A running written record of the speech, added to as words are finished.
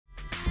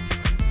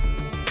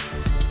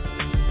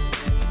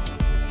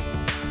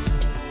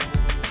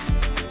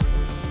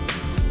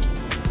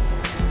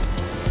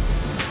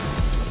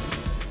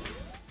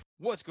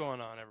What's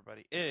going on,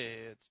 everybody?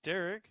 It's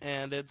Derek.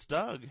 And it's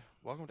Doug.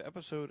 Welcome to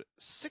episode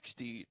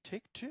 60,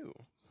 take 2.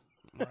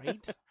 Right?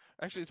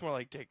 Actually, it's more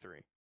like take 3.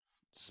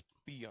 Let's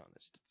be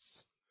honest.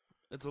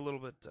 It's a little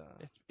bit,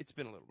 It's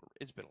been a little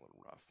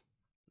rough.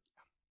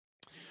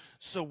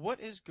 So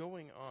what is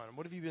going on?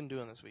 What have you been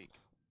doing this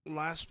week?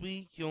 last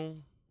night,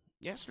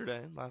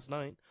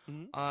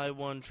 Mm-hmm. I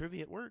won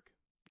trivia at work.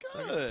 So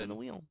I got to Good. spin the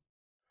wheel.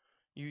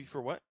 You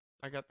for what?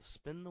 I got to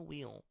spin the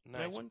wheel. And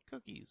I Nice. won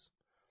cookies.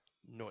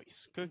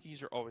 Nice.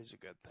 Cookies are always a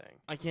good thing.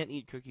 I can't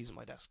eat cookies at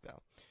my desk,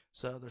 though.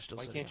 So they're still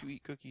Why sitting can't there. you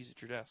eat cookies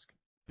at your desk?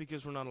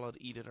 Because we're not allowed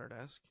to eat at our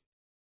desk.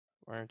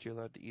 Why aren't you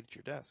allowed to eat at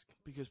your desk?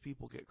 Because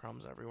people get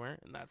crumbs everywhere,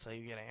 and that's how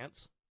you get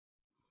ants.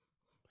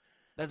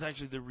 That's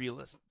actually the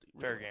realist.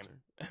 Fair real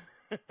game.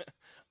 answer.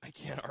 I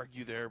can't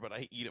argue there, but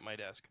I eat at my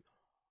desk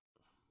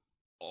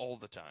all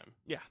the time.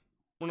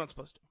 We're not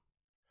supposed to.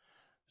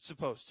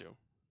 Supposed to.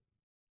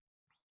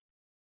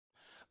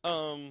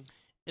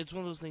 It's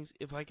one of those things,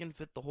 if I can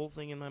fit the whole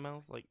thing in my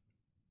mouth, like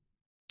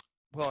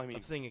Well, I a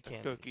mean, thing of a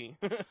candy. cookie.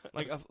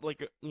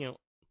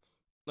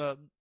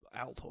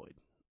 Altoid.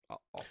 I'll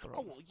throw.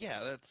 Oh, well,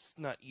 yeah, that's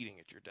not eating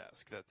at your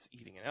desk. That's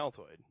eating an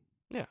Altoid.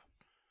 Yeah.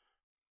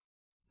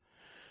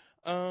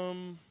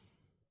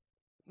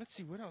 Let's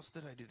see, what else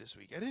did I do this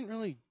week? I didn't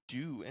really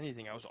do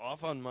anything. I was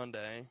off on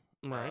Monday.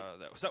 Right.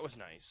 That was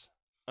nice.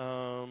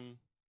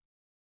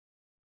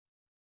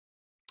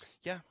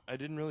 Yeah, I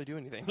didn't really do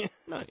anything.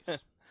 Nice.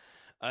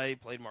 I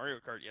played Mario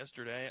Kart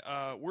yesterday.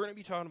 We're going to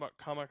be talking about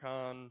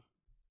Comic-Con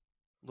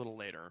a little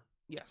later.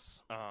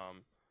 Yes.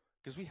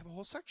 Because we have a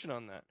whole section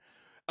on that.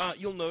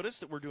 You'll notice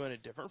that we're doing a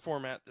different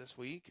format this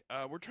week.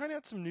 We're trying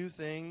out some new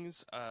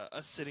things.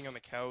 Us sitting on the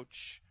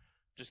couch,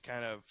 just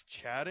kind of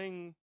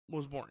chatting.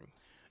 Was boring.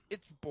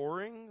 It's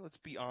boring. Let's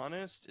be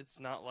honest. It's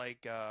not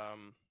like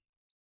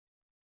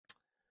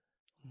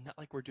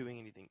we're doing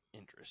anything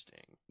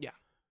interesting.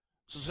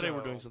 So today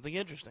we're doing something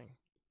interesting.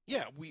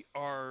 Yeah, we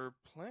are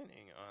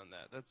planning on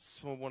that.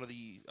 That's one of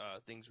the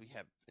things we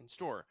have in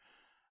store.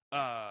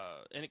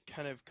 And it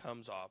kind of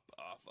comes off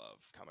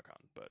of Comic-Con,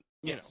 but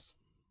you know.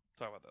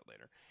 Talk about that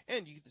later.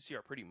 And you get to see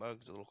our pretty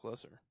mugs a little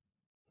closer.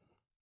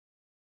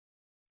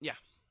 Yeah.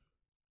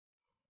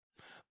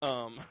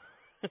 And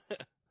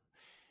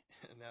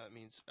now that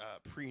means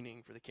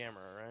preening for the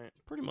camera, right?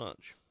 Pretty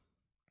much.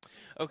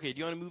 Okay, do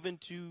you want to move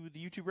into the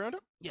YouTube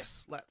roundup?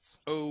 Yes, let's.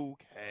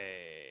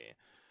 Okay.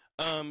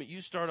 You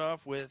start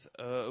off with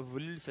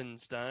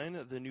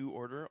Wolfenstein: The New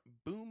Order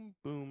Boom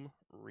Boom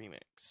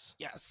Remix.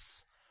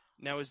 Yes.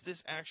 Now, is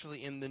this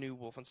actually in the new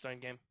Wolfenstein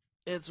game?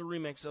 It's a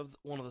remix of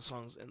one of the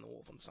songs in the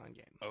Wolfenstein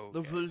game. Okay.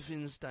 The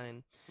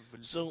Wolfenstein.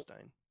 So-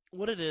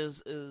 What it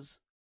is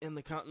in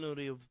the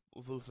continuity of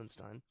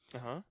Wolfenstein,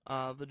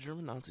 the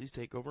German Nazis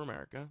take over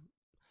America.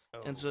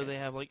 And so they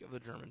have, like, the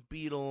German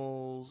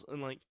Beatles,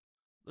 and, like,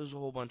 there's a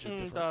whole bunch of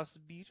different... Das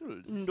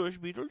Beatles.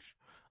 Deutsche Beatles.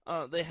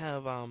 They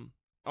have,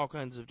 all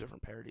kinds of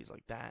different parodies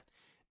like that.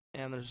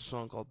 And there's a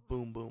song called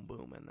Boom Boom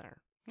Boom in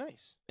there.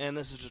 Nice. And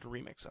this is just a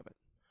remix of it.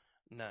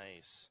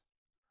 Nice.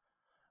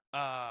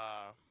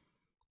 I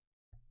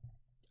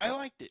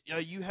liked it.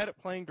 You had it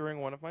playing during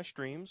one of my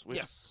streams, which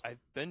Yes. I've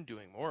been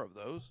doing more of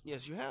those.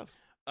 Yes, you have.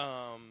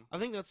 I I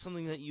think that's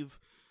something that you've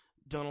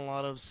done a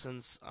lot of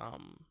since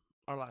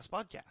our last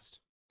podcast.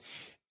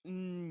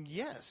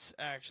 Yes,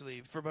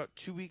 actually, for about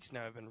 2 weeks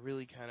now, I've been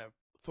really kind of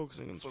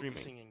Focusing on streaming.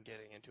 focusing and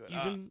getting into it.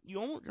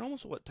 You're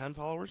almost what, 10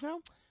 followers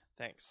now?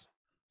 Thanks.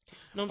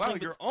 No, I'm Wow,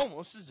 saying, you're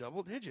almost to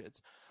double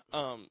digits.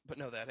 But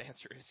no, that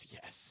answer is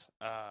yes.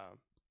 I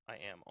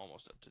am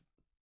almost up to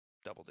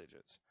double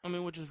digits.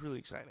 which is really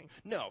exciting.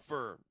 No,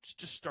 for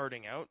just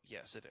starting out,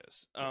 yes, it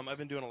is. I've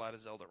been doing a lot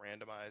of Zelda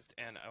randomized,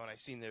 and when I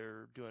seen they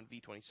were doing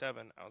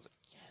V27, I was like,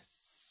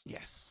 yes.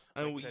 Yes.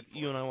 I'm excited for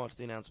You it. and I watched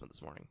the announcement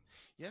this morning.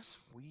 Yes,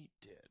 we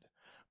did.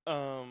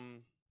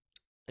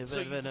 If So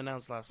it you- had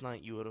announced last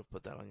night, you would have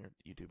put that on your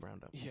YouTube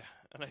roundup. Yeah,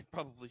 and I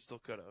probably still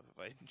could have if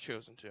I had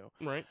chosen to.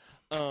 Right?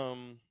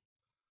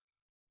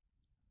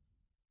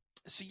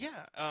 So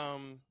yeah,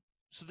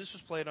 so this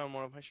was played on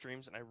one of my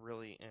streams, and I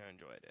really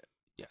enjoyed it.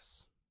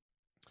 Yes.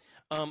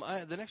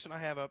 The next one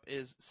I have up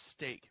is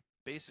Steak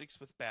Basics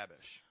with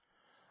Babish.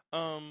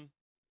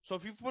 So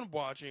if you've been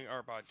watching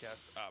our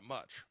podcast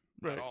much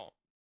Right. at all,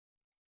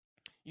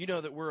 you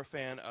know that we're a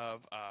fan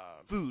of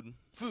food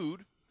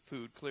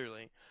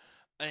clearly,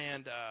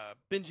 and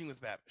binging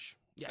with Babish.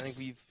 Yes. I think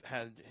we've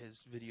had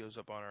his videos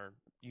up on our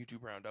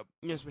YouTube roundup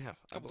Yes, we have.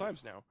 a couple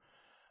times now.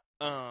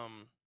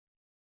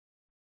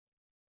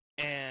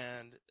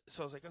 And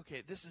so I was like,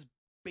 okay, this is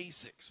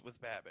basics with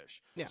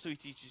Babish. Yeah. So he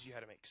teaches you how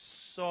to make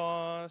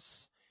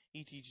sauce.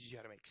 He teaches you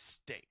how to make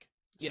steak.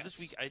 So Yes. this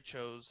week I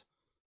chose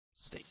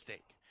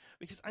Steak.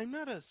 because I'm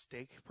not a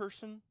steak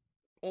person.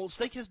 Well,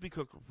 steak has to be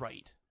cooked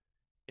right.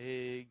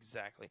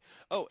 Exactly.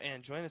 Oh,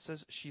 and Joanna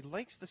says she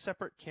likes the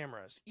separate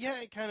cameras.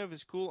 Yeah, it kind of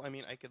is cool. I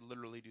mean, I could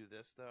literally do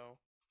this, though.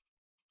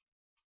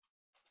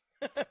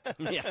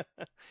 Yeah.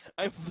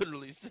 I'm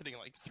literally sitting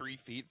like 3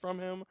 feet from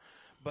him,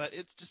 but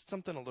it's just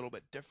something a little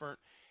bit different.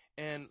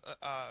 And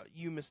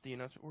you missed the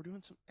announcement. We're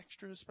doing some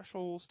extra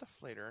special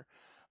stuff later.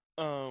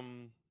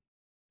 And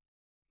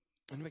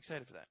I'm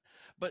excited for that.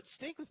 But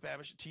Steak with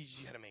Babish teaches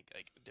you how to make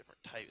like a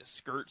different type of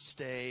skirt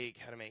steak,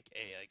 how to make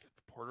a like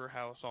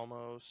porterhouse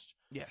almost.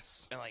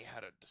 Yes. And like how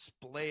to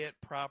display it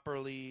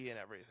properly and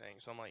everything.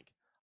 So I'm like,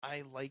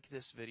 I like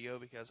this video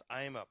because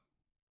I'm a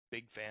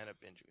big fan of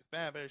Binging with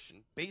Babish,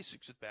 and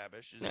Basics with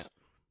Babish is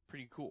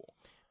pretty cool.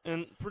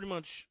 And pretty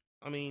much,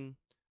 I mean,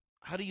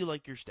 how do you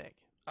like your steak?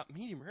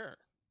 Medium rare.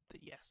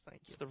 Yes,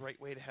 thank you. It's the right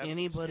way to have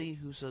anybody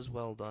who says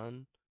well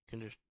done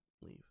can just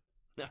leave.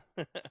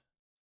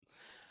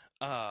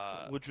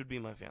 Which would be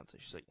my fiance.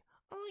 She's like,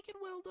 I like it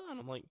well done.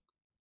 I'm like,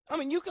 I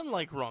mean, you can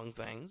like wrong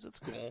things. It's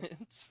cool.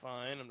 It's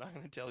fine. I'm not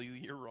going to tell you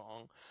you're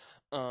wrong.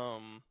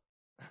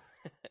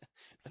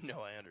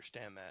 No, I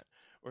understand that.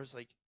 Or it's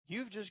like,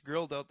 you've just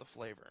grilled out the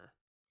flavor.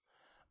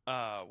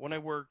 When I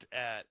worked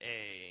at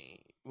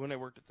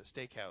the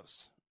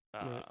steakhouse,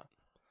 right.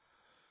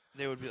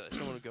 They would be like,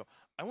 someone would go,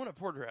 I want a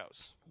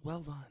porterhouse.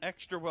 Well done.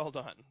 Extra well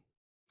done.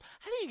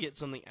 How do you get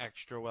something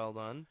extra well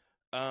done?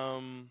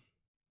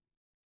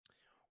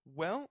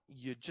 Well,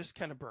 you just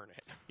kind of burn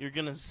it. You're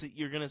gonna see.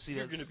 You're gonna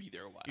be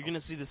there a while. You're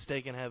gonna see the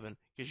steak in heaven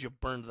because you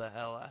burned the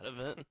hell out of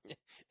it.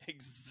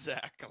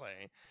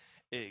 Exactly.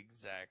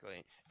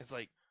 It's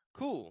like,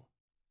 cool.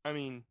 I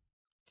mean,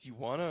 do you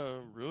want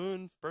to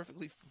ruin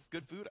perfectly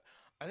good food?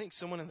 I think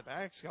someone in the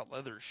back's got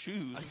leather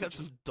shoes. I got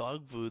some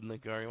dog food in the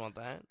car. You want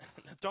that?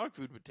 The dog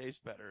food would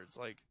taste better. It's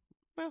like,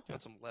 well,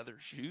 got some leather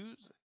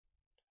shoes.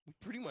 We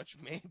pretty much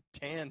made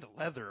tanned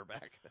leather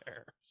back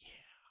there.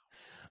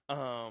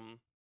 Yeah.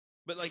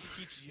 But like it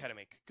teaches you how to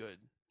make good,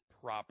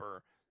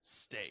 proper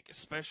steak,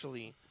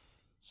 especially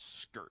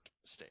skirt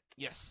steak.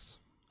 Yes.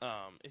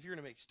 If you're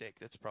gonna make steak,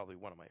 that's probably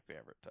one of my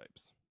favorite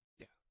types.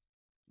 Yeah.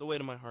 The way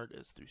to my heart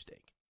is through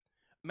steak.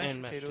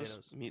 Mashed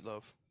potatoes,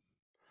 meatloaf.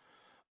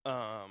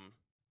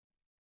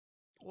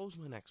 What was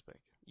my next pick?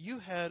 You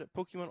had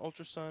Pokemon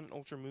Ultra Sun,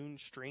 Ultra Moon,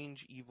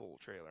 Strange Evil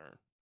trailer.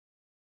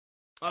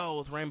 Oh,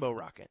 with Rainbow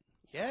Rocket.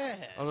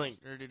 Yes. I was like,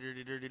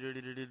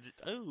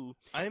 oh.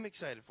 I am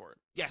excited for it.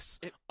 Yes.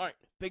 All right,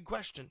 big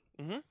question.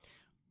 Mm-hmm.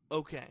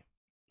 Okay.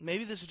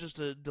 Maybe this is just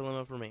a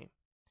dilemma for me.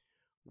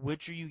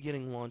 Which are you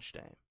getting launch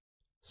day?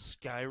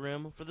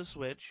 Skyrim for the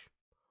Switch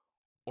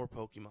or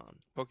Pokemon?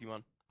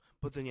 Pokemon.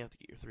 But then you have to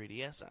get your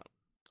 3DS out.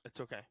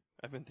 It's okay.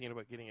 I've been thinking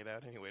about getting it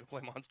out anyway to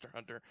play Monster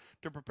Hunter,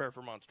 to prepare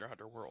for Monster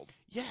Hunter World.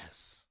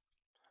 Yes.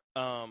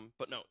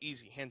 But no,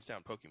 easy, hands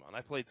down, Pokemon.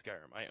 I played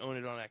Skyrim. I own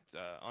it on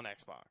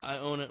Xbox. I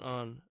own it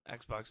on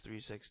Xbox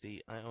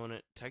 360. I own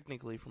it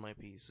technically for my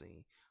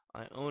PC.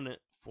 I own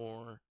it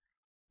for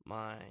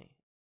my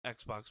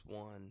Xbox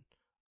One.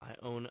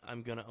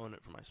 I'm gonna own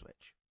it for my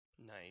Switch.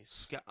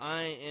 Nice.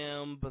 I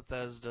am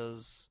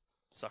Bethesda's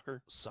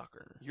sucker.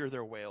 You're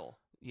their whale.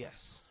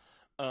 Yes.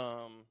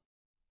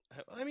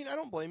 I mean, I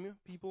don't blame you.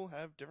 People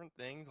have different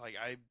things. Like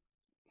I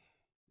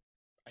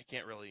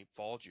can't really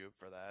fault you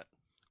for that.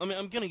 I mean,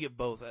 I'm gonna get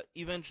both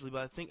eventually, but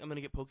I think I'm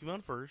gonna get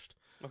Pokemon first.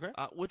 Okay.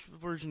 Which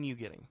version are you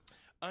getting?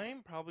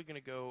 I'm probably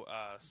gonna go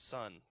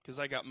Sun because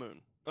I got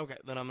Moon. Okay,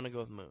 then I'm gonna go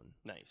with Moon.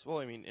 Nice. Well,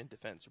 I mean, in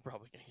defense, you're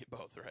probably gonna get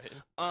both, right?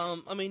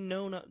 I mean,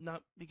 no,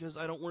 not because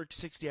I don't work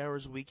 60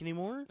 hours a week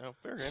anymore. No,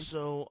 fair game.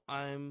 So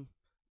I'm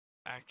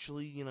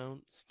actually,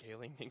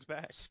 scaling things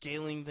back.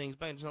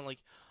 It's not like,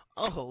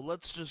 oh,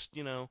 let's just,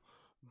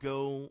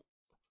 go.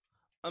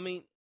 I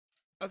mean,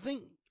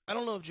 I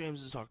don't know if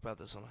James has talked about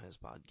this on his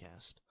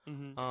podcast.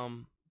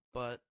 Mm-hmm.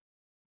 But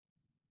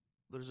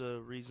there's a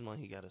reason why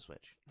he got a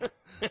Switch.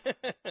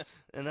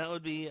 And that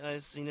would be, I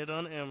seen it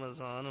on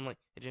Amazon. I'm like,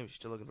 hey, James, you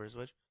still looking for a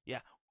Switch? Yeah.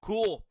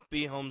 Cool.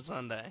 Be home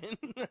Sunday.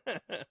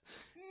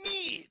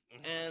 Neat.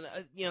 And,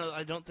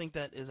 I don't think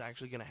that is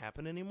actually going to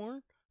happen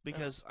anymore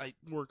because I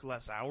work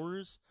less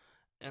hours.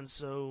 And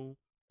so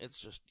it's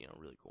just,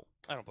 really cool.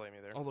 I don't blame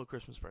you there. Although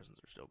Christmas presents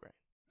are still great.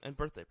 And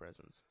birthday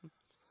presents.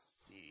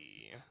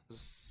 See.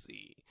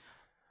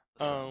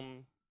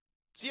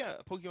 So yeah,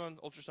 Pokemon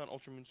Ultra Sun,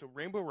 Ultra Moon. So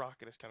Rainbow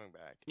Rocket is coming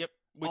back. Yep.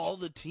 All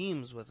the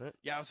teams with it.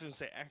 Yeah, I was going to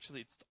say,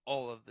 actually, it's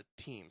all of the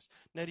teams.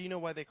 Now, do you know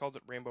why they called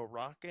it Rainbow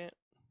Rocket?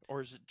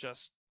 Or is it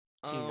just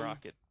Team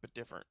Rocket, but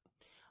different?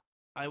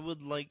 I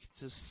would like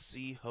to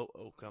see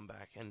Ho-Oh come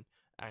back and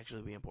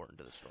actually be important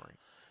to the story.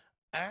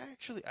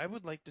 Actually, I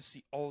would like to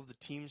see all of the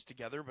teams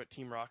together, but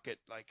Team Rocket,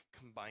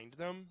 combined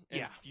them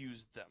and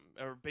fused them.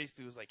 Or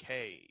basically was like,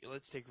 hey,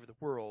 let's take over the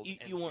world.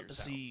 You want to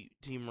see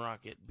Team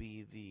Rocket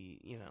be the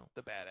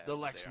badass. The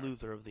Lex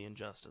Luthor of the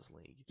Injustice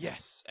League.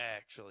 Yes,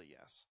 actually,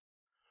 yes.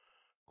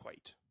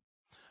 Quite.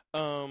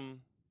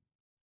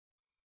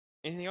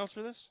 Anything else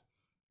for this?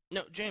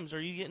 No, James,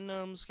 are you getting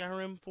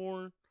Skyrim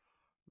for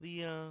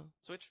the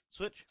Switch?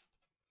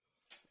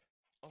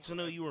 So,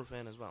 no, you were a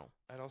fan as well.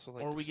 I'd also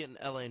like. Or are we getting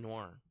L.A.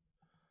 Noire?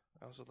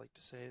 I also like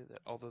to say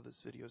that although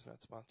this video is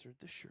not sponsored,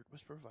 this shirt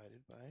was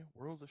provided by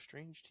World of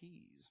Strange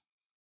Tees.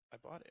 I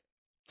bought it.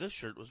 This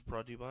shirt was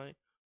brought to you by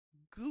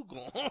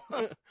Google.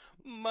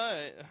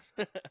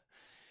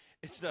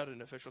 It's not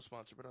an official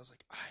sponsor, but I was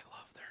like, I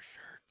love their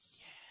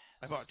shirts. Yes.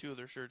 I bought 2 of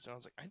their shirts, and I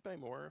was like, I'd buy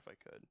more if I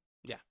could.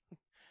 Yeah.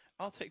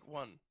 I'll take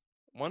one.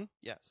 One?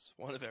 Yes.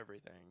 One of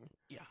everything.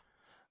 Yeah.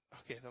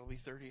 Okay, that'll be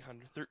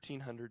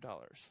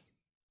 $1,300.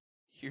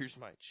 Here's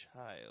my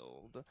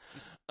child.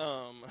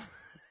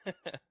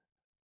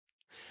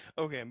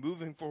 Okay,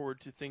 moving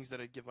forward to things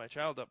that I'd give my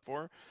child up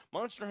for.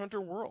 Monster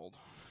Hunter World.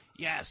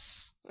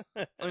 Yes!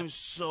 I'm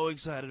so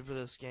excited for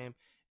this game.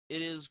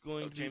 It is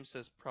going to be... James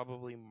says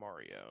probably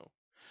Mario.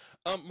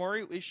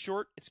 Mario is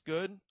short. It's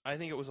good. I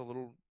think it was a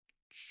little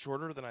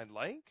shorter than I'd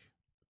like.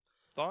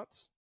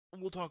 Thoughts?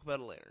 We'll talk about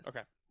it later.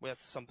 Okay. Well,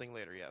 that's something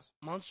later, yes.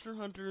 Monster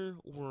Hunter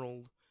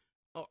World.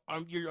 Oh,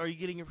 are you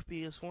getting it for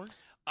PS4?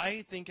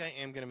 I think I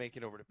am going to make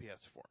it over to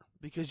PS4.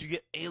 Because you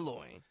get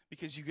Aloy.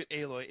 Because you get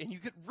Aloy, and you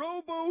get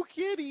Robo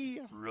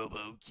Kitty.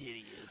 Robo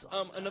Kitty is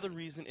another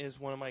reason is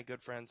one of my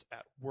good friends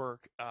at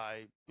work,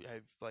 I've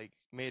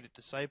made a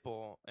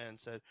disciple and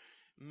said,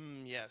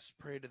 yes,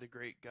 pray to the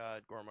great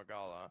god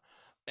Gormagala,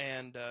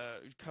 and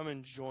come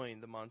and join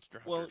the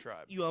Monster Hunter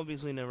tribe. You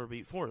obviously never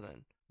beat 4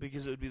 then.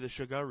 Because it would be the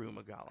Shigaru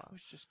Magala. I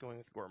was just going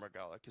with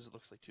Gormagala because it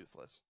looks like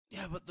Toothless.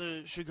 Yeah, but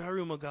the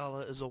Shigaru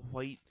Magala is a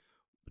white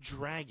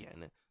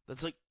dragon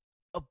that's like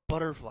a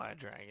butterfly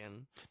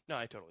dragon. No,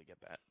 I totally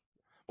get that.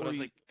 But I was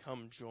like,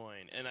 come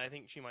join. And I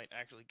think she might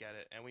actually get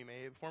it, and we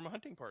may form a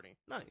hunting party.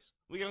 Nice.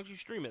 We can actually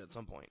stream it at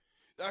some point.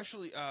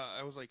 Actually,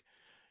 I was like,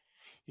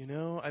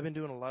 I've been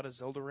doing a lot of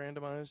Zelda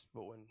randomized,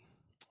 but when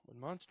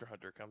Monster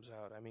Hunter comes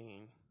out, I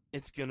mean...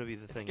 It's going to be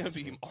the thing. It's going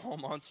to be all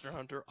Monster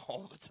Hunter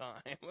all the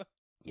time.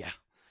 Yeah.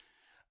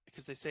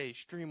 Because they say,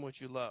 stream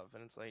what you love,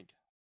 and it's like,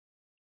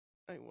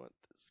 I want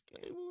this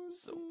game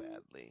so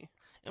badly.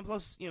 And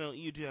plus,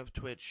 you do have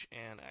Twitch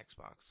and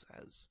Xbox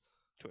as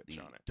Twitch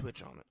on it.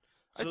 Twitch on it.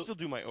 So, I'd still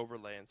do my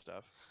overlay and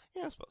stuff.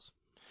 Yeah, I suppose.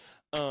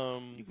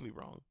 You can be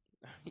wrong.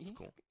 It's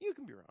cool. You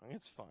can be wrong.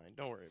 It's fine.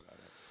 Don't worry about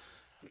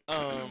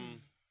it.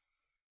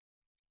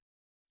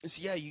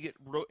 So yeah, you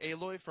get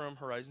Aloy from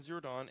Horizon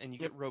Zero Dawn, and you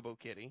get Robo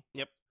Kitty.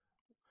 Yep.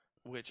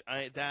 Which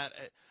I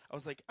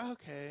was like,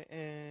 okay,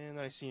 and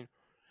then I seen,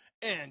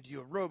 and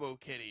you Robo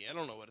Kitty. I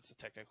don't know what it's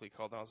technically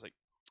called. And I was like,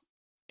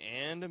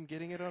 and I'm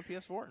getting it on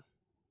PS4.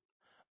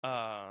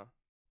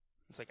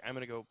 It's like I'm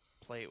gonna go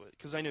play it with,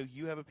 because I know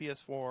you have a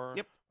PS4.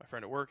 Yep. My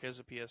friend at work has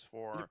a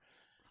PS4. Yep.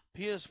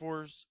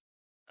 PS4s.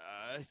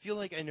 I feel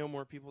like I know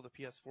more people with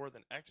a PS4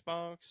 than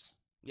Xbox.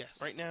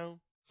 Yes. Right now.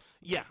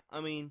 Yeah,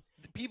 I mean,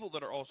 the people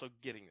that are also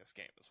getting this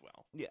game as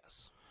well.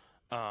 Yes.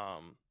 I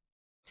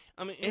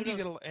mean,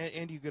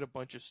 and you get a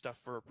bunch of stuff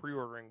for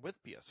pre-ordering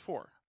with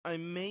PS4. I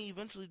may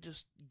eventually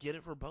just get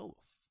it for both.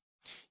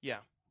 Yeah,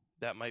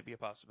 that might be a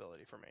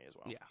possibility for me as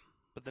well. Yeah,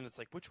 but then it's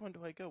like, which one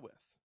do I go with?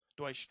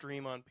 Do I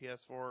stream on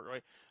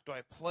PS4? Do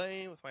I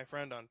play with my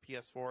friend on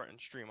PS4 and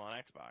stream on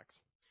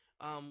Xbox?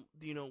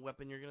 Do you know what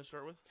weapon you're going to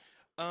start with?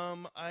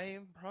 I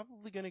am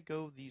probably going to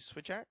go the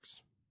Switch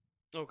Axe.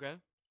 Okay.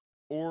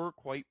 Or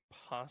quite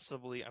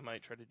possibly, I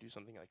might try to do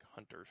something like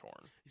Hunter's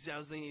Horn. See, I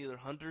was thinking either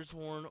Hunter's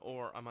Horn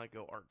or I might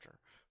go Archer.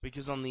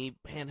 Because on the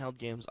handheld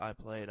games, I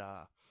played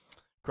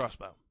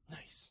Crossbow.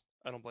 Nice.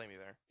 I don't blame you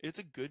there. It's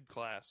a good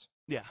class.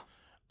 Yeah.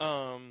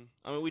 I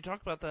mean, we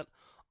talked about that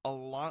a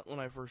lot when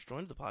I first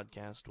joined the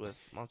podcast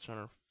with Monster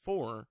Hunter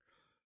 4,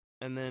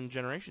 and then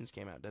Generations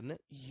came out, didn't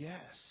it?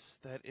 Yes,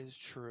 that is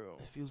true.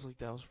 It feels like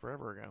that was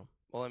forever ago.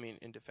 Well, I mean,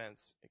 in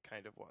defense, it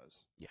kind of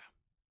was. Yeah.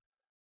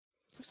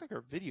 Looks like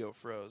our video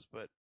froze,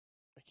 but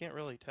I can't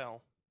really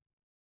tell.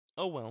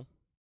 Oh, well.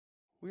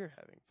 We're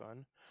having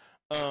fun.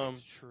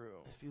 It's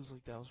true. It feels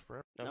like that was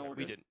forever. No,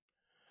 we didn't.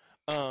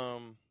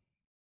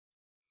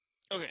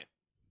 Okay.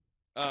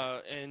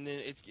 And then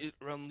it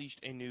unleashed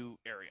a new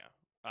area.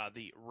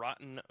 The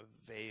Rotten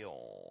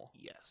Vale.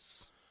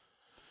 Yes.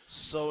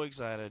 So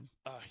excited.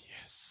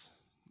 Yes.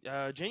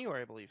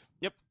 January, I believe.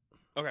 Yep.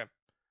 Okay.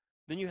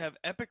 Then you have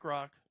Epic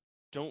Rock,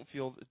 Don't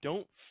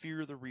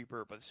Fear the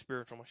Reaper by the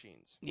Spiritual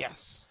Machines.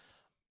 Yes.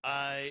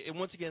 And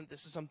once again,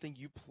 this is something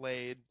you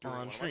played during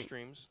one of my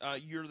streams.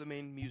 You're the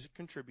main music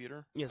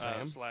contributor. Yes, I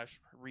am.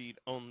 /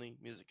 read-only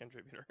music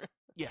contributor.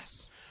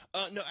 Yes.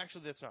 No,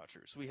 actually, that's not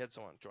true. So we had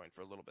someone join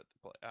for a little bit to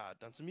play,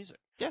 done some music.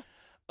 Yeah.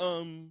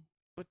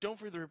 But Don't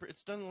Fear the Reaper,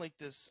 it's done like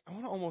this, I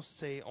want to almost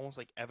say, almost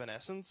like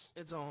Evanescence.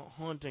 It's a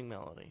haunting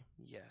melody.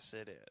 Yes,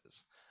 it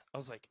is. I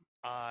was like,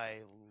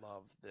 I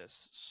love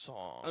this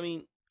song. I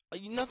mean,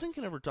 nothing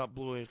can ever top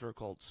Blue Oyster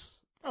Cult's.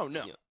 Oh,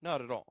 no,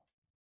 not at all.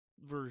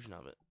 Version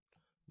of it.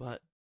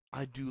 But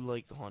I do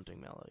like the haunting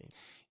melody.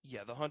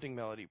 Yeah, the haunting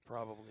melody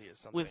probably is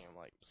something I'm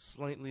like...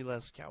 slightly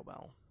less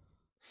cowbell.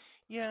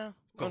 Yeah,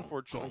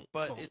 unfortunately,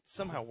 but it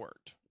somehow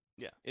worked.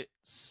 Yeah.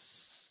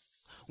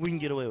 We can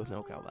get away with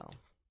no cowbell.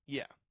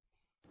 Yeah,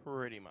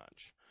 pretty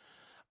much.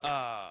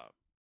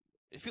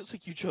 It feels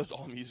like you chose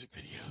all music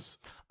videos.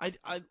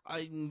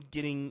 I'm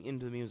getting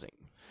into the music.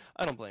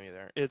 I don't blame you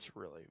there. It's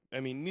really... I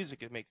mean,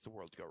 music, it makes the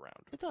world go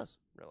round. It does.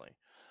 Really.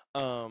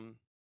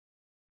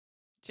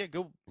 So yeah,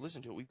 go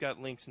listen to it. We've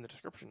got links in the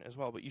description as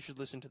well, but you should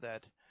listen to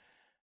that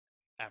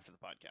after the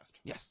podcast.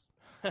 Yes.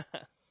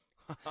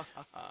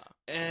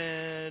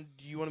 And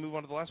do you want to move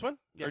on to the last one?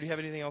 Yes. Or do you have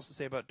anything else to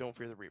say about Don't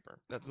Fear the Reaper?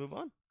 Let's move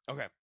on.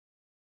 Okay.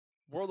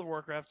 World of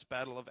Warcraft's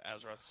Battle of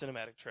Azeroth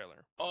cinematic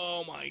trailer.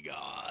 Oh my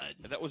god.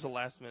 That was the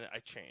last minute I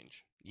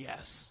changed.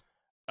 Yes.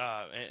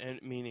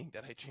 and meaning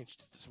that I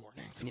changed it this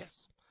morning.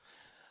 Yes.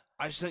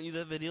 I sent you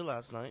that video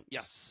last night.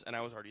 Yes, and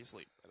I was already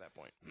asleep at that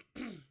point.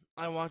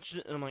 I watched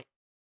it, and I'm like,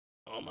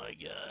 oh my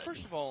god.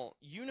 First of all,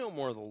 you know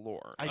more of the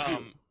lore. I do.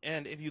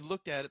 And if you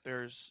looked at it,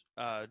 there's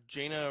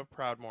Jaina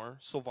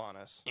Proudmoore,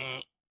 Sylvanas.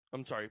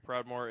 I'm sorry,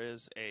 Proudmoore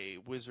is a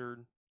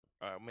wizard,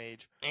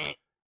 mage. Why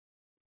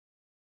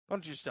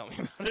don't you just tell me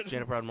about it?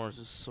 Jaina Proudmoore is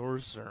a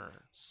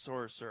sorcerer.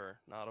 Sorcerer,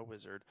 not a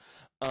wizard.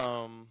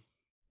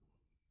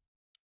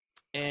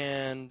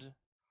 And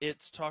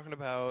it's talking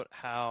about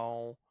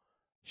how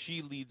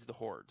she leads the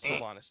Horde.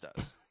 Sylvanas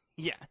does.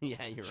 Yeah, you're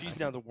right. She's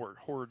now the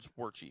Horde's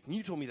war chief. And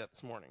you told me that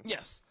this morning.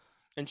 Yes.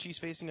 And she's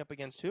facing up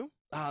against who?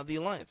 The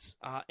Alliance.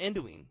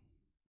 Anduin,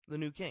 the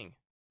new king.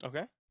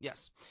 Okay.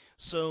 Yes.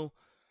 So,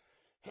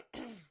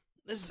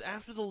 this is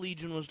after the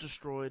Legion was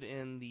destroyed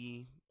in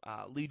the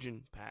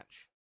Legion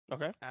patch.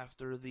 Okay.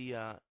 After the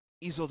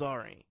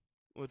Isildari,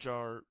 which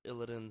are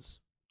Illidan's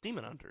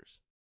demon hunters.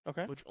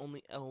 Okay. Which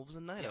only elves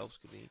and night elves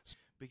could be,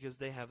 because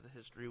they have the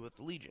history with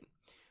the Legion.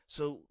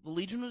 So, the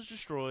Legion was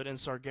destroyed, and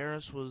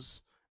Sargeras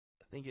was,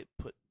 I think it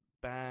put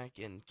back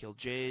and killed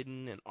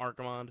Jaden and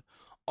Archimonde.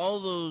 All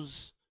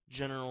those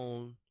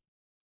general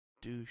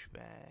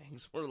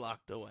douchebags were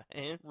locked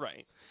away.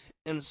 Right.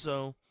 And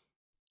so,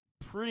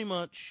 pretty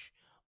much,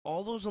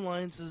 all those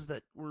alliances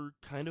that were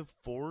kind of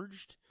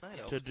forged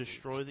to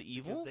destroy the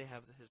evil, they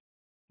have the history.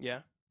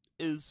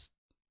 is,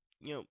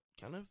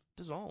 kind of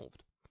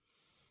dissolved.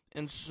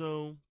 And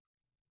so,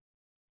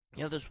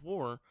 you have this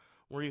war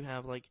where you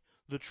have, like,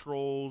 the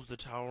Trolls, the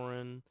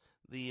Tauren,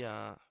 the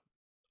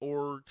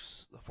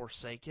Orcs, the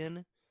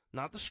Forsaken,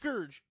 not the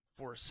Scourge,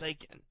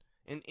 Forsaken.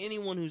 And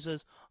anyone who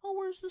says, oh,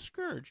 where's the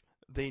Scourge?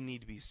 They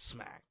need to be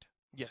smacked.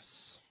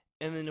 Yes.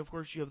 And then, of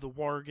course, you have the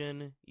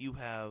Worgen, you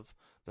have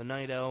the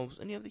Night Elves,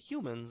 and you have the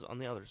humans on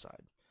the other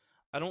side.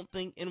 I don't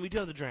think, and we do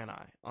have the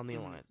Draenei on the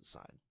Alliance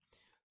side.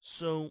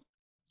 So,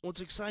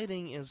 what's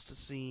exciting is to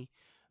see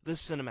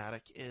this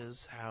cinematic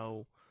is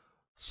how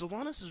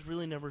Sylvanas has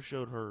really never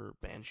showed her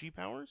Banshee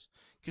powers.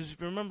 Because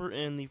if you remember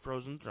in the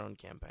Frozen Throne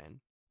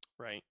campaign,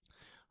 right,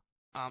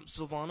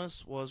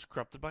 Sylvanas was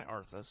corrupted by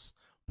Arthas,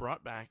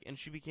 brought back, and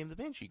she became the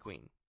Banshee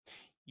Queen.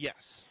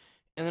 Yes.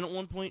 And then at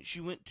one point she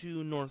went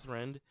to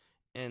Northrend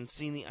and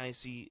seen the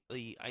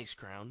ice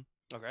crown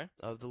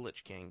of the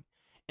Lich King.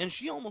 And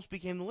she almost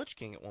became the Lich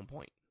King at one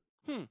point.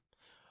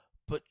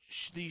 But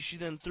she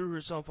then threw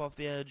herself off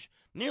the edge,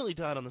 nearly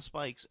died on the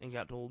spikes, and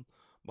got told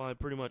by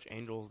pretty much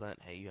angels that,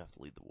 hey, you have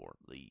to lead the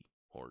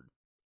Horde.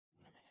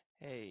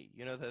 Hey,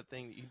 you know that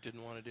thing that you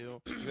didn't want to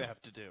do? You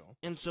have to do.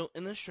 And so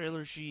in this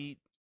trailer, she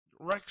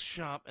wrecks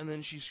shop, and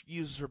then she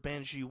uses her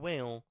Banshee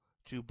Wail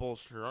to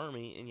bolster her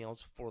army and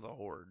yells for the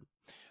Horde.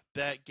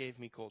 That gave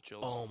me cold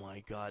chills. Oh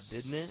my god,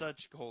 didn't it?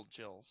 Such cold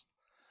chills.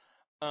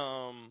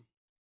 I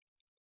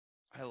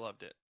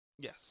loved it.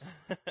 Yes.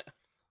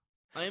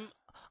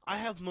 I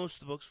have most of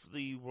the books for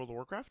the World of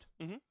Warcraft.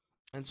 Mm-hmm.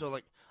 And so,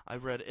 like, I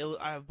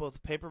have both the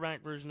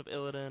paperback version of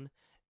Illidan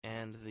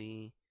and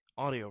the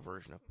audio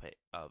version of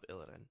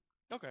Illidan.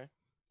 Okay.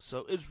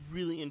 So it's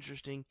really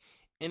interesting,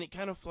 and it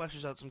kind of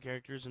fleshes out some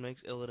characters and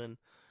makes Illidan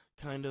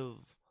kind of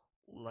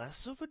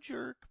less of a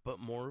jerk, but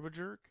more of a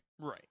jerk.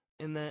 Right.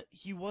 In that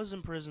he was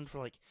imprisoned for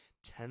like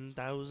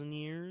 10,000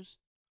 years.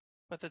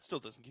 But that still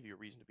doesn't give you a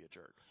reason to be a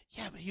jerk.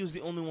 Yeah, but he was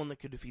the only one that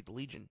could defeat the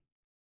Legion.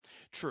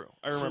 True.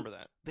 I remember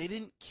that. They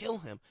didn't kill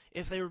him.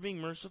 If they were being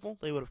merciful,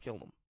 they would have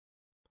killed him.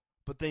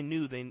 But they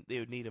knew they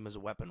would need him as a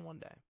weapon one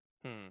day.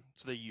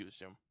 So they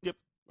used him. Yep.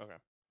 Okay.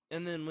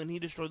 And then when he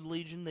destroyed the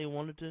Legion, they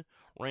wanted to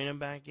rein him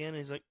back in. And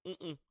he's like,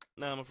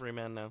 "No, I'm a free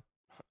man now.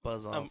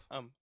 Buzz off.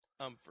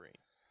 I'm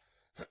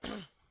free.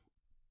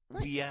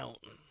 We out.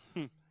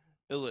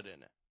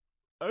 Illidan.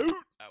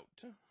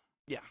 Out.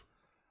 Yeah.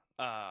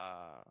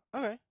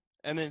 Okay.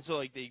 And then so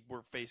like they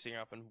were facing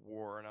off in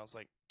war, and I was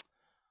like,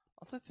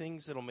 all the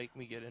things that'll make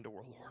me get into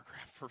World of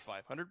Warcraft for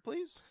 500,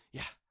 please.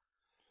 Yeah.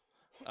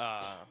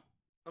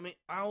 I mean,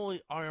 I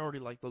already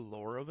like the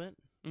lore of it.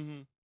 Mm-hmm.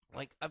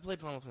 Like, I played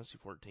Final Fantasy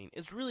XIV.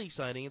 It's really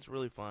exciting. It's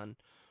really fun.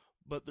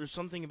 But there's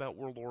something about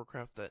World of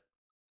Warcraft that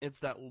it's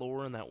that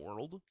lore in that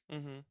world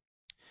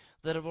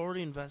that I've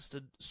already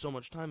invested so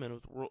much time in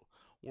with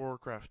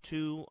Warcraft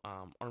 2,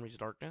 Armies of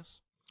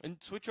Darkness. And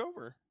switch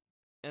over.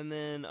 And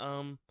then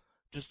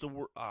just the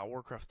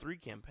Warcraft 3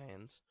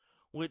 campaigns,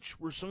 which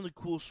were some of the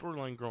coolest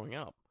storyline growing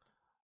up,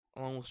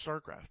 along with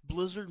StarCraft.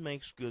 Blizzard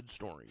makes good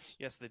stories.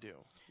 Yes, they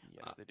do.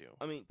 Yes, they do.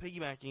 I mean,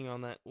 piggybacking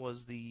on that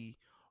was the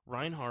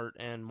Reinhardt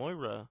and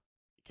Moira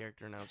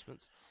character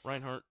announcements.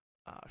 Reinhardt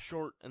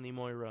short and the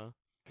Moira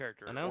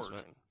character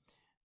announcement. Origin.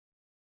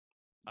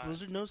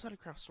 Blizzard knows how to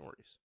craft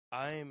stories.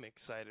 I'm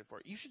excited for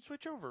it. You should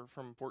switch over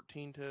from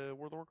 14 to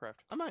World of Warcraft.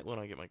 I might when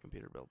I get my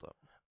computer built up.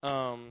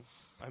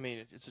 I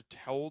mean, it's a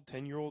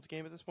 10-year-old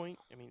game at this point.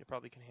 I mean, it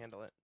probably can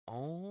handle it.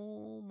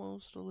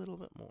 Almost a little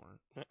bit more.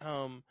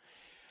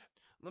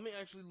 Let me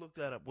actually look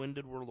that up. When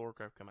did World of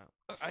Warcraft come out?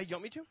 You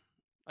want me to?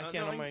 I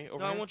can't on my overhead.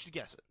 No, I want you to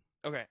guess it.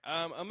 Okay.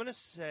 I'm gonna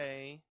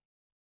say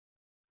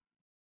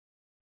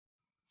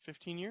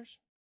 15 years.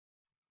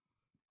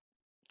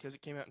 because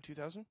it came out in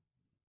 2000.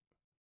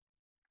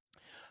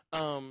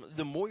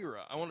 The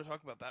Moira, I want to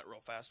talk about that real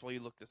fast while you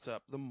look this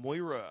up. The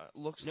Moira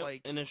looks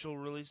like... Initial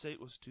release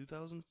date was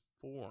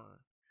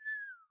 2004.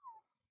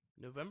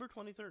 November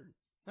 23rd.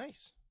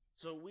 Nice.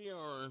 So we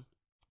are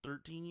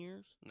 13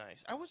 years.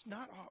 Nice. I was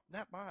not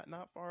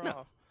far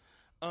off.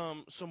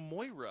 So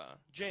Moira.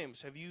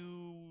 James, have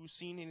you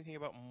seen anything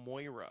about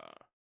Moira?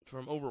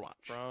 From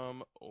Overwatch.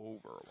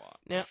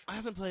 Now, I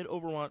haven't played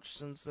Overwatch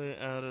since they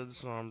added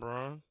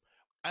Sombra.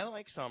 I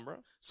like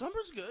Sombra.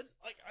 Sombra's good.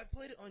 Like, I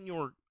played it on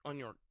your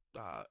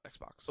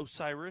Xbox.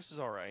 Osiris is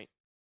alright.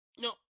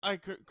 No, I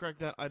correct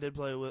that. I did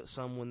play with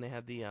some when they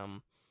had the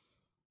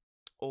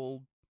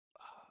old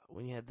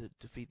when you had to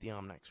defeat the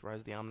Omnics, Rise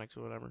of the Omnics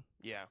or whatever.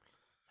 Yeah.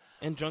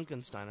 And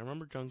Junkenstein. I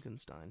remember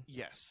Junkenstein.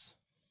 Yes.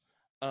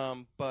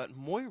 But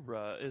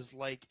Moira is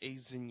like a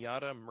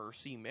Zenyatta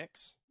Mercy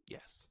mix.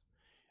 Yes.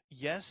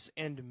 Yes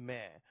and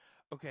meh.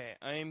 Okay,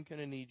 I am going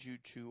to need you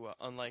to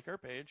unlike our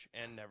page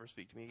and never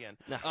speak to me again.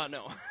 No.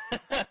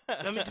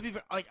 I mean, to be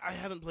fair, like, I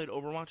haven't played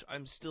Overwatch.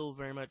 I'm still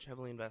very much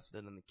heavily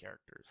invested in the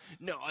characters.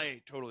 No,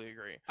 I totally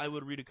agree. I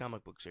would read a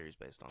comic book series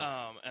based on it.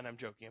 And I'm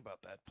joking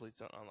about that. Please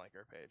don't unlike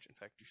our page. In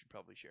fact, you should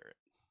probably share it.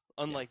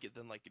 Unlike it,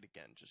 then like it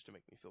again, just to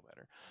make me feel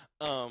better.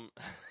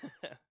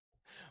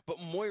 But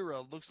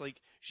Moira looks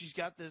like she's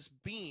got this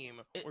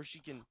beam where she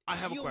can I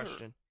have a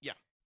question. Her. Yeah.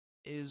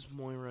 Is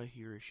Moira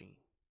he or she?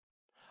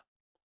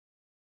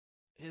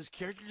 His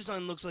character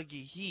design looks like a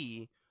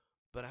he,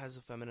 but it has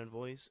a feminine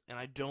voice, and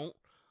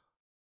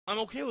I'm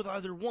okay with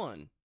either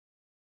one.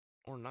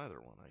 Or neither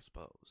one, I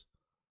suppose.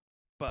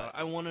 But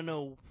I want to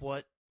know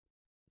what,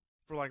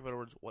 for lack of better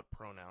words, what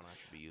pronoun I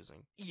should be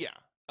using. Yeah.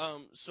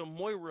 So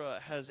Moira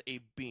has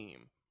a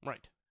beam.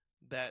 Right.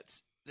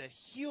 That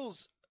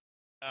heals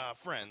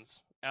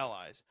friends,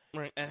 allies.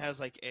 Right. And has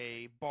like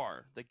a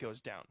bar that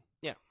goes down.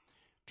 Yeah.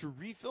 To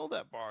refill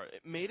that bar,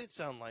 it made it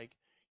sound like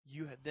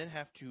you then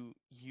have to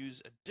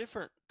use a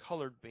different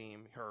colored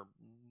beam,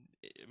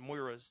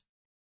 Moira's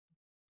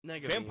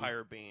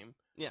vampire beam.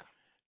 Yeah.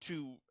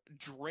 To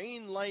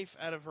drain life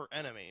out of her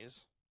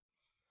enemies.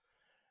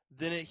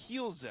 Then it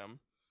heals them.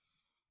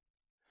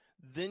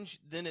 Then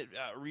it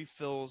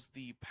refills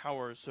the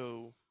power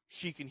so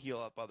she can heal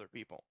up other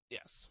people.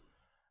 Yes.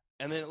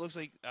 And then it looks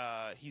like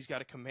he's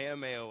got a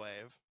Kamehameha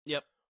wave.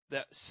 Yep.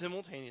 That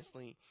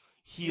simultaneously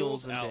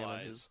heals and allies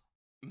damages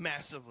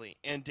massively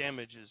and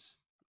damages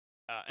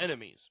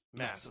enemies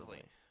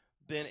massively.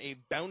 Then a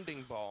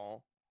bounding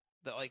ball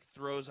that like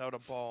throws out a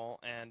ball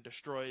and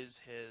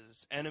destroys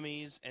his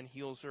enemies and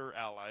heals her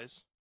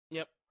allies.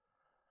 Yep.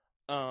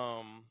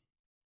 And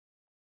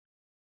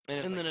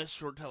then a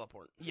short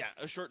teleport. Yeah,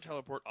 a short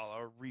teleport a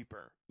la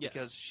Reaper. Yes.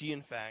 Because she,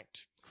 in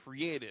fact,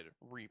 created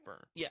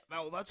Reaper. Yeah,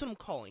 well, that's what I'm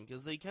calling,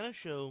 because they kind of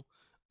show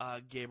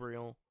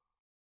Gabriel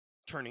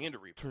turning into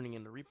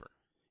Reaper.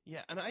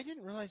 Yeah, and I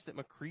didn't realize that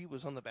McCree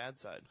was on the bad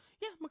side.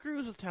 Yeah, McCree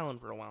was with Talon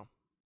for a while.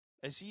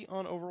 Is he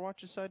on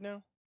Overwatch's side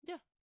now? Yeah.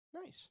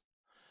 Nice.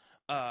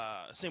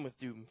 Same with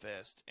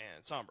Doomfist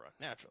and Sombra,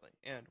 naturally,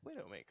 and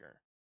Widowmaker.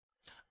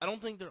 I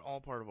don't think they're all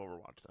part of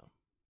Overwatch, though.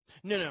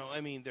 No,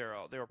 I mean, they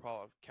were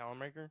part of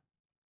Callanmaker?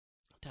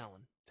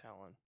 Talon.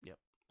 Yep.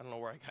 I don't know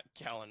where I got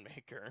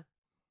Callanmaker.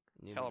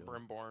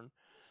 Calibrimborn.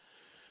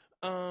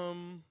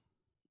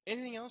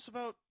 Anything else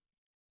about...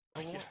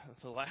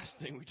 the last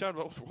thing we talked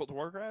about was World of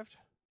Warcraft?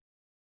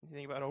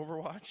 Anything about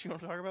Overwatch you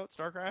want to talk about?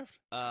 StarCraft?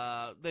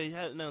 They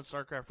had announced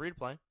StarCraft free to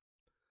play.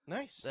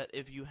 Nice. That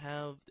if you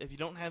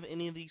don't have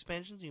any of the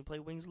expansions, you can play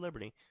Wings of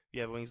Liberty. If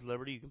you have Wings of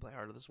Liberty, you can play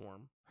Heart of the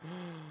Swarm. I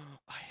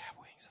have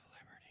Wings of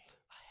Liberty.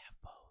 I have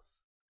both.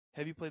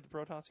 Have you played the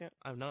Protoss yet?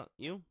 I've not.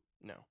 You?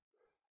 No.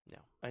 No.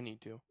 I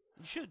need to.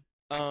 You should.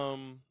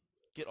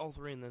 Get all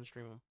three and then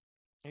stream them.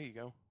 There you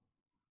go.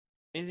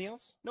 Anything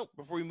else? Nope.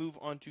 Before we move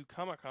on to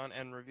Comic-Con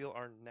and reveal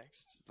our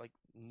next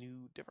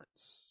new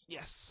difference.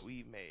 Yes.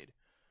 We made.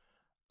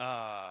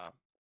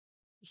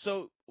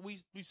 So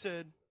we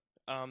said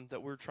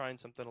that we're trying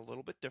something a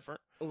little bit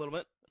different. A little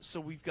bit. So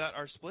we've got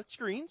our split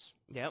screens.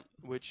 Yep.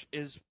 Which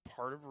is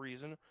part of the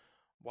reason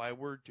why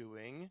we're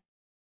doing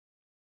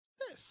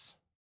this.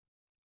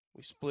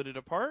 We split it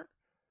apart.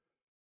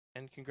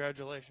 And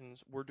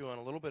congratulations, we're doing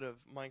a little bit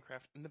of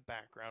Minecraft in the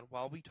background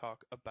while we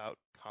talk about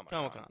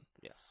Comic-Con.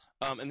 Yes.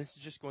 And this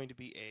is just going to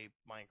be a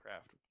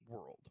Minecraft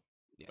world.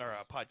 Yes. Or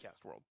a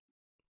podcast world.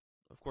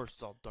 Of course,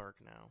 it's all dark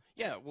now.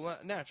 Yeah, well,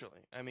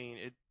 naturally. I mean,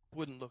 it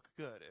wouldn't look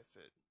good if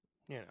it,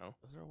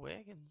 Is there a way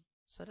I can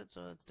set it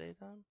so it's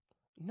daytime?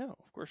 No,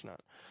 of course not.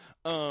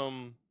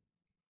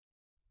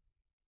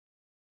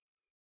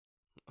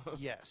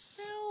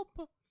 Yes.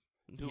 Help!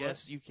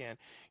 Yes, you can.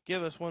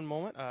 Give us one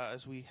moment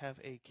as we have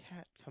a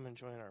cat come and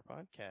join our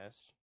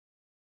podcast.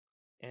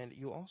 And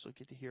you also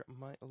get to hear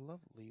my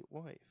lovely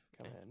wife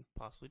come in.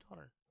 Possibly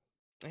daughter.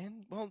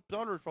 And, well,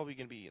 daughter is probably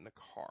going to be in the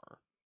car.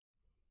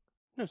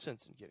 No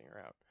sense in getting her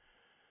out.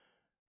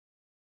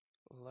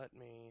 Let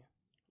me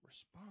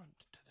respond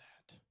to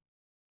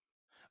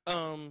that.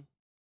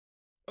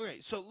 Okay,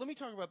 so let me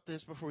talk about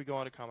this before we go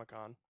on to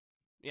Comic-Con.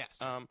 Yes.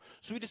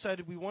 So we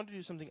decided we wanted to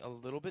do something a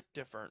little bit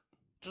different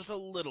Just a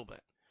little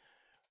bit.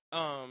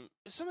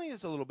 Something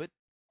that's a little bit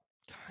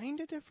kind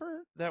of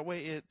different. That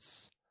way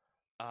it's,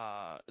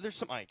 there's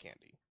some eye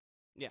candy.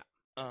 Yeah.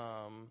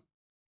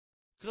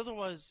 Because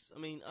otherwise, I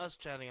mean, us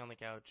chatting on the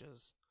couch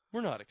is...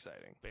 We're not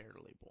exciting.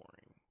 Barely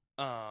boring.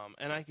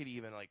 And I could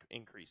even, like,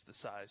 increase the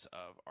size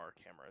of our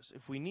cameras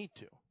if we need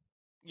to.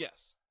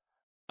 Yes.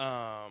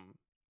 But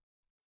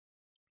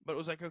it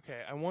was like,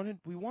 okay,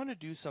 we want to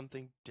do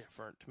something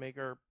different to make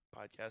our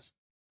podcast,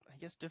 I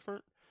guess,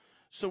 different.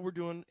 So we're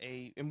doing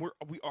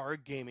we are a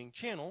gaming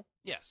channel.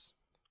 Yes.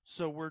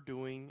 So we're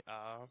doing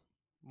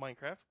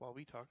Minecraft while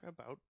we talk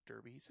about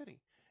Derby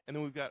City. And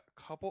then we've got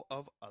a couple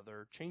of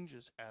other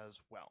changes as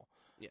well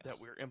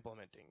that we're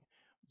implementing.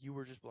 You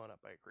were just blown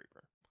up by a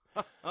creeper.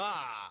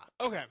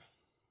 Okay.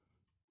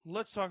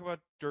 Let's talk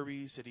about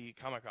Derby City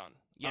Comic Con.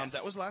 Yes.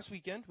 That was last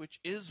weekend, which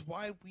is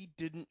why we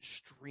didn't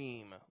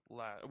stream.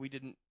 We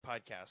didn't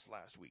podcast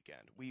last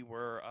weekend. We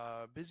were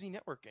busy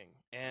networking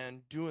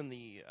and doing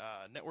the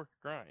network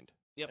grind,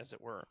 as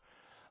it were.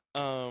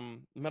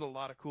 Met a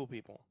lot of cool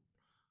people.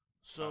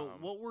 So,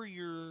 what were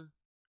your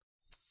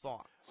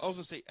thoughts? I was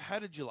going to say, how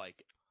did you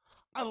like it?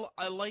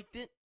 I liked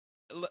it.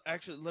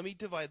 Actually, let me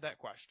divide that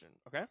question,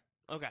 okay?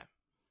 Okay.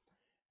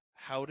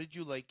 How did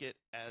you like it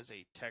as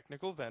a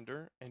technical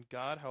vendor? And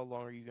God, how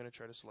long are you going to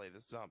try to slay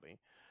this zombie?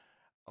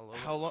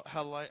 How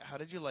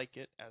did you like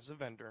it as a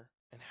vendor?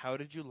 And how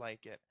did you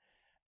like it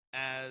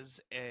as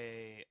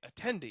a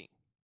attendee?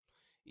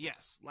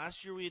 Yes.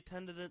 Last year we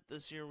attended it.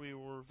 This year we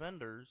were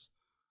vendors.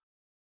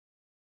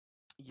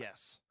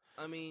 Yes.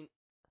 I mean,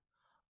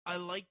 I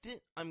liked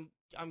it. I'm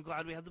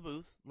glad we had the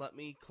booth. Let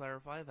me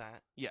clarify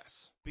that.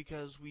 Yes.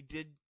 Because we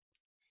did...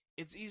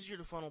 It's easier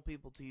to funnel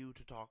people to you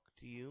to talk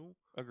to you.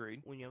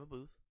 Agreed. When you have a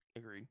booth.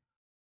 Agreed.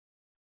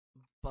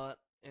 But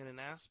in an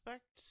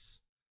aspect,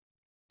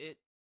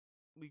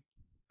 we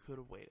could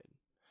have waited.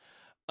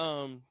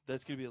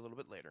 That's gonna be a little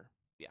bit later.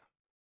 Yeah.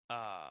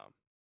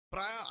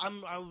 But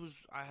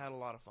I had a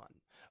lot of fun.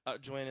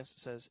 Joanna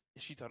says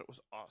she thought it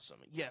was awesome.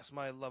 Yes,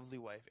 my lovely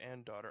wife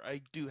and daughter.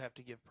 I do have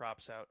to give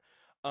props out.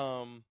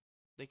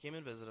 They came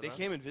and visited us.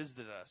 They came and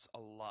visited us a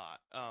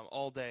lot.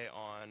 All day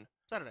on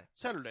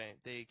Saturday,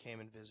 they came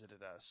and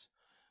visited us.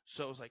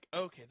 So it was like,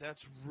 okay,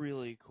 that's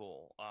really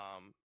cool.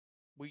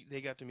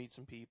 They got to meet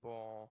some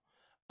people.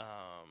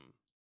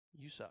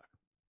 You suck.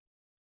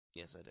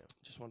 Yes, I do.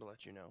 Just wanted to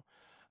let you know.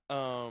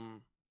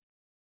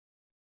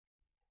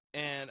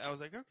 And I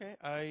was like, okay,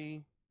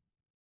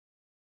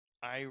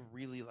 I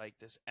really like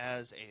this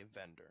as a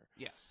vendor.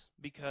 Yes.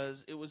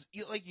 Because it was,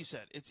 like you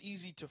said, it's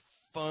easy to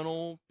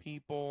funnel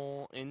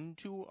people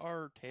into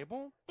our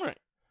table. Right.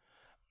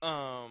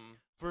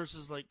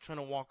 Versus, like, trying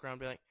to walk around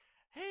and be like,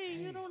 hey,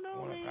 you don't know me. I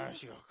want me. to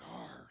pass you a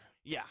card.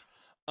 Yeah.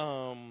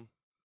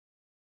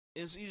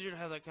 It's easier to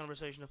have that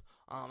conversation of,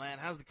 oh, man,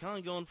 how's the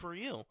con going for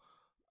you?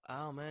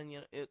 Oh, man, you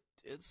know,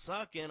 it's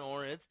sucking,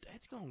 or it's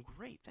going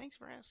great. Thanks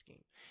for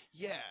asking.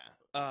 Yeah.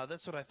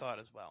 That's what I thought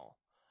as well.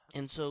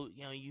 And so,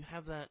 you know, you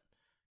have that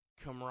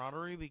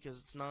camaraderie because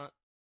it's not...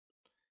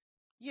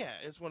 Yeah,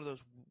 it's one of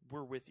those,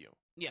 we're with you.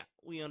 Yeah,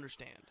 we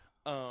understand.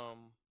 I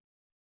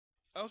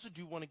also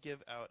do want to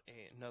give out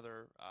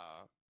another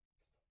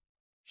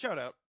shout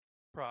out,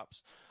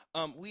 props.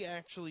 We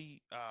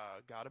actually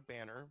got a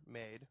banner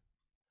made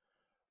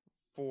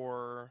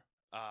for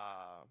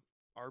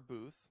our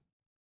booth,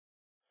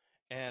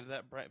 and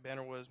that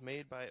banner was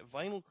made by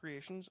Vinyl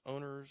Creations.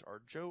 Owners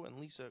are Joe and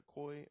Lisa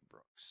Coy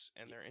Brooks,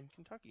 and they're in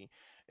Kentucky.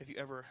 If you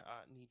ever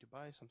need to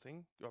buy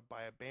something or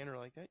buy a banner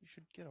like that, you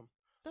should get them.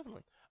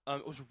 Definitely.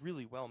 It was a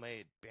really well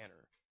made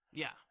banner.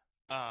 Yeah.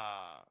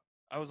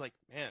 I was like,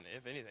 man,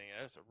 if anything,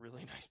 that's a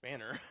really nice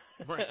banner.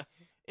 Right.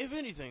 If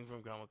anything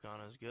from Comic-Con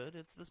is good,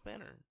 it's this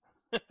banner.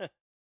 Hang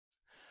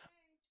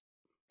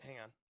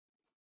on.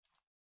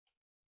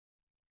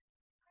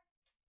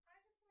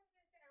 I just wanted to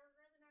say I would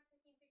rather not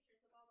taking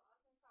pictures of all the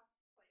awesome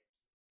cosplayers.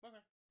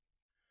 Okay.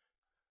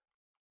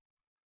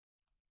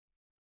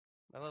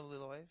 My lovely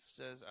wife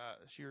says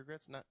she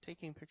regrets not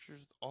taking pictures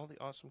with all the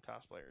awesome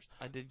cosplayers.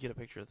 I did get a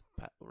picture of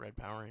the Red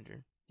Power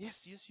Ranger.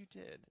 Yes, you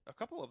did. A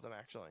couple of them,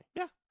 actually.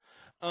 Yeah.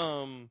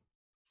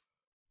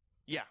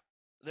 Yeah.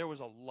 There was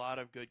a lot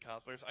of good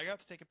cosplayers. I got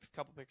to take a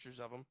couple pictures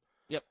of them.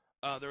 Yep.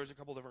 There was a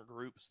couple different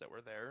groups that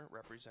were there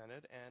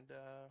represented, and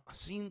I've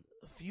seen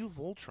a few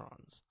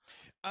Voltrons.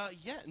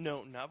 Yeah,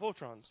 no, not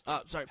Voltrons.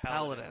 Sorry,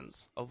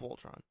 Paladins of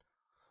Voltron.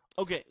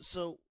 Okay,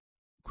 so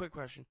quick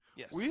question.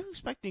 Yes. Were you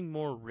expecting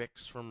more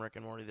Ricks from Rick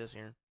and Morty this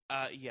year?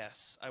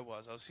 Yes, I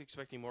was. I was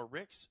expecting more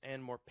Ricks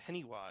and more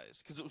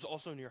Pennywise because it was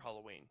also near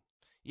Halloween.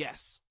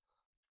 Yes.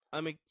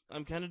 I'm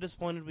kind of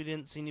disappointed we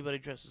didn't see anybody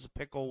dressed as a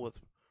pickle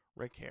with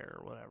Rick hair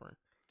or whatever.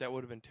 That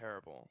would have been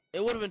terrible.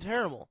 It would have been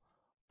terrible.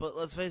 But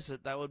let's face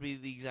it, that would be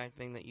the exact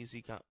thing that you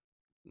see,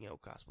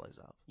 cosplays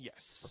of.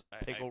 Yes,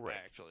 Pickle Rick.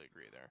 I actually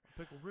agree there.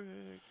 Pickle Rick.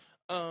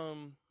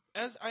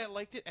 As I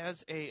liked it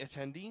as a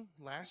attendee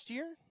last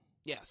year.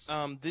 Yes.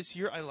 This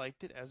year I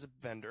liked it as a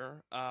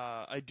vendor.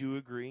 I do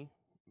agree.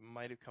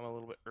 Might have come a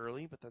little bit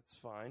early, but that's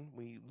fine.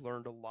 We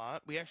learned a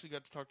lot. We actually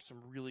got to talk to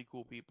some really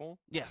cool people.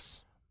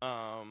 Yes.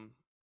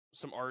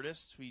 some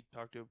artists. We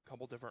talked to a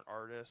couple different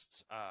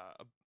artists.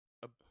 A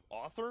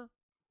author.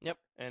 Yep.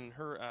 And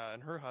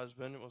her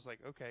husband was like,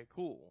 okay,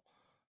 cool.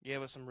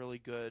 Gave us some really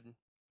good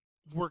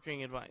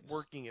working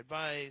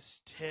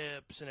advice,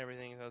 tips, and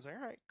everything. And I was like,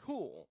 all right,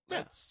 cool. Yeah.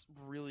 That's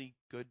really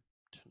good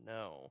to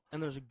know.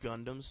 And there's a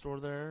Gundam store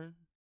there.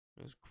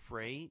 It was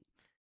great.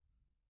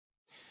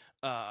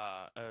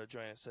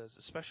 Joanna says,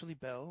 especially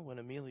Belle, when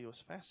Amelia was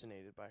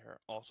fascinated by her.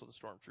 Also the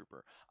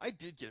Stormtrooper. I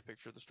did get a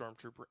picture of the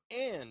Stormtrooper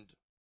and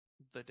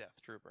the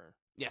Death Trooper.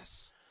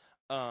 Yes.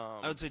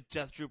 I would say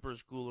Death Trooper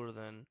is cooler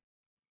than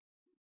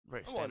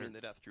standard. Well, I mean,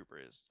 the Death Trooper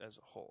is as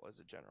a whole, as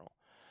a general.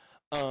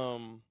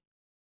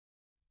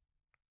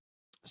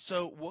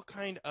 So what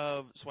kind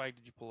of swag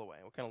did you pull away?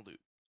 What kind of loot?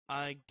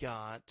 I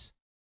got,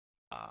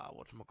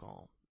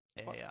 whatchamacall?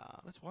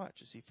 Let's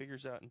watch as he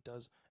figures out and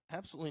does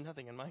absolutely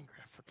nothing in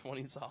Minecraft for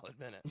 20 solid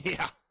minutes.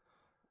 Yeah.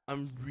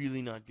 I'm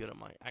really not good at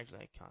actually,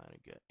 I kind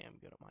of am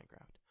good at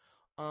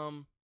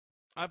Minecraft.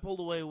 I pulled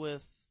away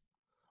with,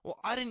 well,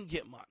 I didn't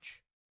get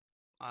much.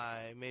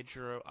 I made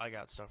sure I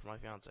got stuff for my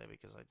fiance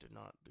because I did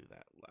not do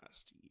that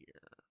last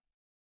year.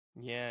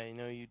 Yeah, you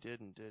know you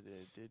didn't, did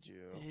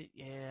you?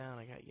 Yeah, and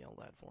I got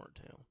yelled at for it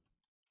too.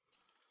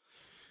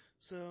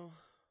 So,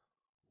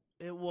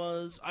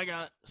 I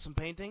got some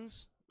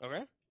paintings.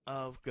 Okay.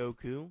 Of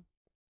Goku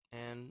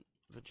and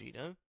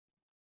Vegeta.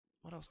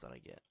 What else did I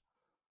get?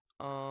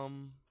 I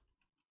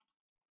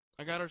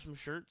got her some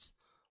shirts.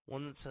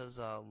 One that says,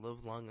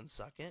 live long and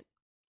suck it.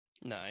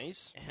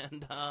 Nice.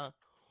 And,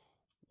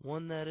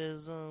 one that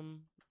is,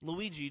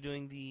 Luigi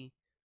doing the,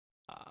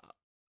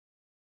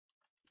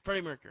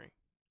 Freddie Mercury.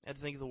 I had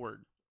to think of the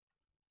word.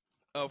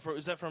 Oh,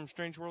 is that from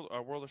Strange World,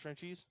 World of Strange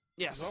Cheese?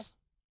 Yes. Well?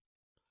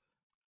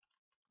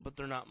 But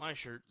they're not my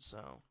shirt,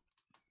 so.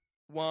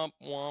 Womp,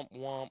 womp,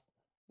 womp,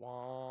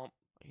 womp.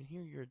 I can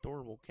hear your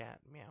adorable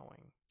cat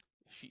meowing.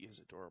 She is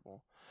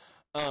adorable.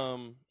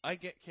 I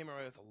came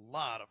away with a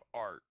lot of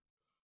art.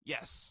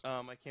 Yes.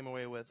 I came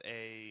away with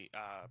a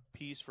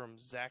piece from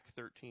Zach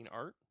 13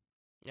 Art.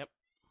 Yep.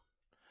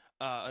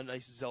 A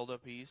nice Zelda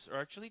piece, or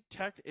actually,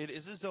 it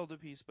is a Zelda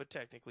piece, but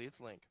technically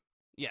it's Link.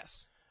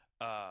 Yes.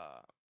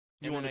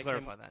 You want to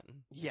clarify that?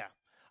 Yeah.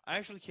 I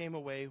actually came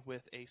away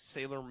with a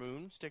Sailor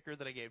Moon sticker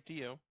that I gave to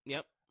you.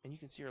 Yep. And you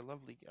can see my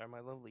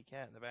lovely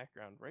cat in the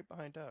background, right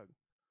behind Doug.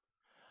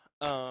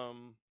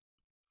 And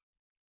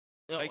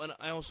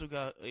I also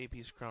got a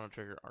piece of Chrono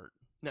Trigger art.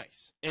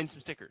 Nice. And some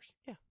stickers.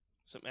 Yeah.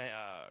 Some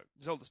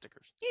Zelda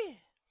stickers. Yeah.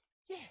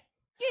 Yeah.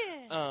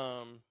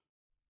 Yeah.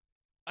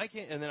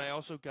 And then I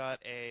also got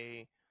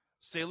a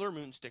Sailor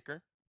Moon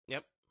sticker.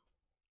 Yep.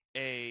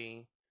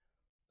 A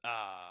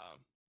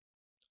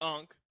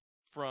Ankh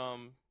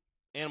from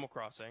Animal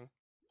Crossing,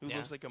 who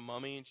looks like a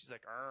mummy, and she's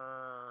like,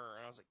 arr,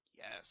 and I was like,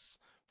 yes.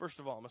 First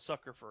of all, I'm a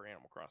sucker for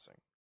Animal Crossing.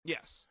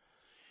 Yes.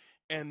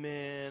 And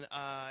then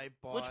I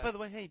bought... Which, by the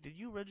way, hey, did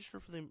you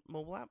register for the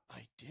mobile app?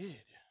 I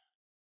did.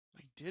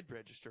 I did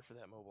register for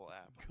that mobile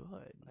app.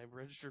 Good. I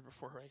registered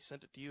before I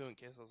sent it to you in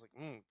case I was like,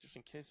 just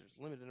in case there's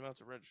limited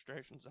amounts of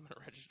registrations, I'm going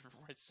to register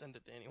before I send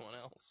it to anyone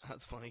else.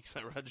 That's funny, because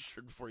I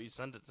registered before you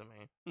sent it to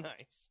me.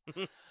 Nice.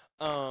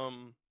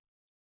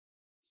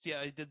 So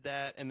yeah, I did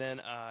that, and then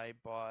I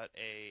bought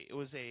I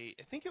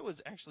think it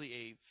was actually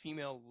a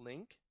female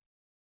Link,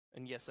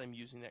 and yes, I'm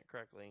using that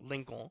correctly.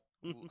 Linkle.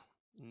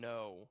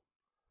 No.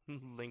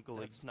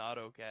 Linkle. It's not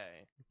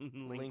okay.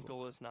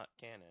 Linkle is not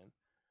canon.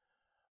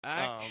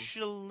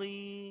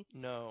 Actually,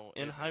 no.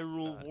 In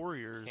Hyrule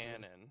Warriors,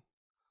 canon.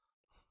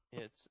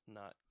 It's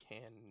not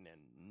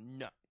canon.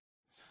 No.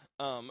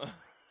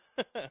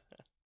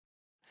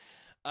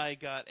 I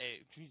got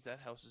geez,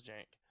 that house is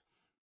jank.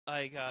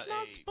 It's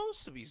not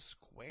supposed to be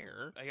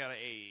square. I got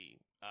a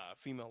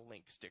female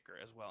Link sticker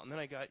as well, and then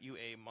I got you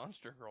a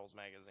Monster Girls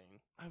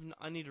magazine.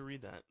 I need to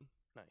read that.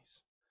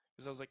 Nice,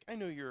 because I was like, I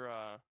know you're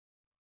a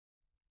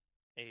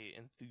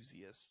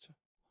enthusiast,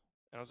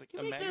 and I was like,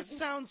 you make that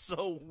sound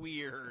so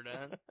weird.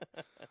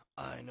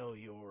 I know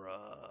you're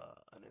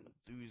an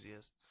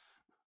enthusiast.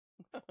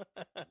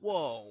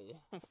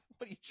 Whoa, what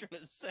are you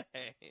trying to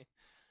say?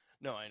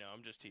 No, I know,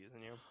 I'm just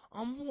teasing you.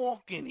 I'm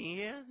walking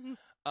here.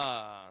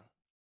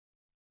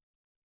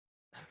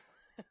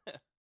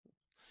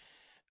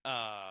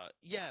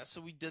 Yeah,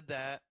 so we did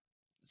that.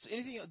 So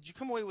did you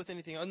come away with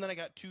anything? And then I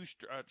got two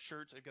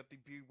shirts. I got the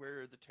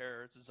Beware the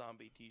Terror, it's a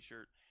zombie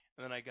t-shirt.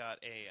 And then I got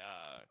a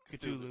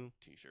Cthulhu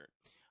t-shirt.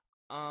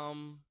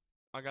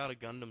 I got a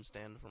Gundam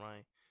stand for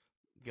my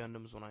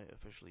Gundams when I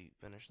officially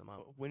finish them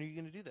up. When are you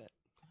going to do that?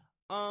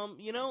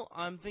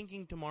 I'm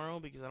thinking tomorrow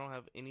because I don't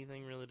have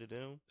anything really to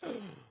do.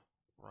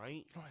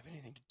 Right? You don't have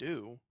anything to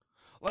do?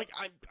 Like,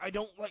 I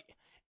don't, like,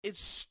 it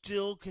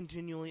still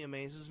continually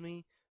amazes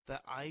me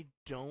that I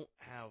don't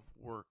have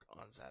work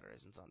on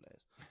Saturdays and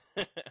Sundays.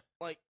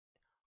 Like,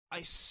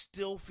 I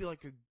still feel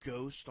like a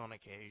ghost on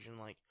occasion.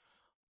 Like,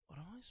 what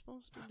am I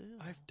supposed to do?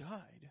 I've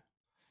died.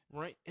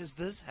 Right? Is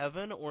this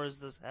heaven or is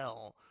this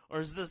hell? Or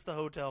is this the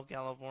Hotel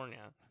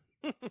California?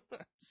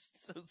 That's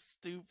so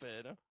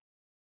stupid.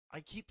 I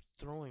keep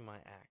throwing my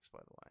axe, by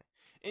the way.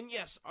 And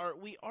yes,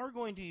 we are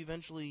going to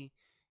eventually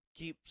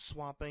keep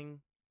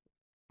swapping?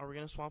 Are we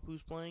going to swap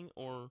who's playing,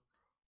 or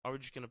are we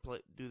just going to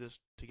do this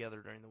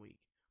together during the week?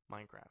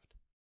 Minecraft.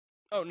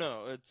 Oh,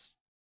 no, this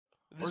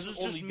is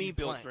only just me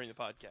built playing during the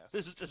podcast.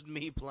 This is just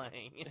me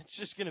playing. It's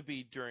just going to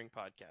be during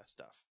podcast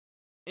stuff.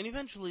 And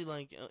eventually,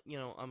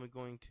 I'm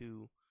going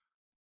to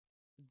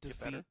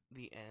defeat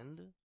the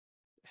end.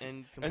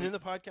 And then the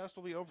podcast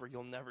will be over.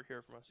 You'll never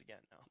hear from us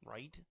again now.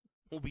 Right?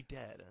 We'll be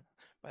dead.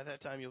 By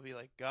that time, you'll be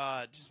like,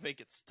 God, just make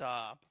it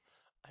stop.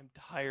 I'm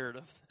tired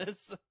of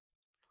this.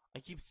 I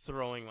keep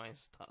throwing my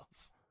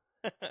stuff.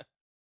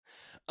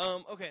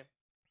 Okay.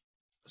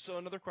 So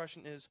another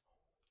question is,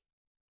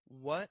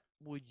 what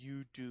would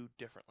you do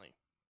differently?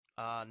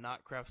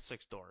 Not craft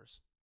 6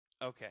 doors.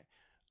 Okay.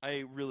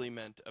 I really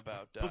meant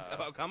about...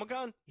 about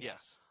Comic-Con?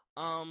 Yes.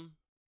 I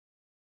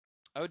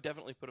would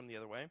definitely put them the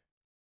other way.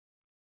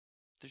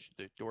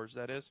 The doors,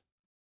 that is.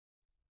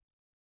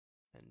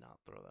 And not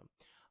throw them.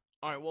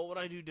 Alright, what would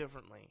I do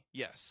differently?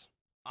 Yes.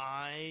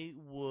 I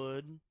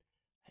would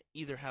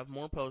either have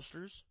more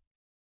posters.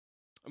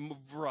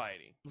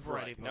 Variety,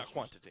 posters. Not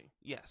quantity.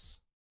 Yes.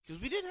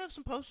 Because we did have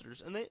some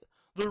posters, and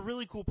they're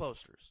really cool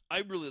posters.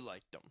 I really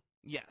liked them.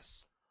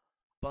 Yes.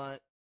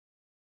 But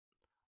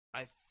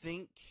I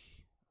think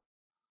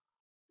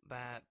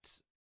that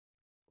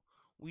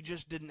we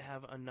just didn't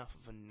have enough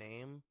of a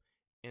name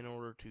in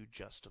order to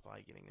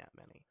justify getting that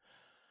many.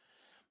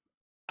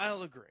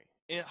 I'll agree.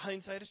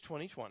 Hindsight is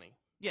 20/20.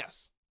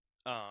 Yes.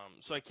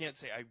 So I can't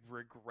say I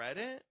regret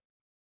it,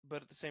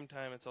 but at the same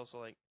time, it's also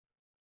like,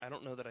 I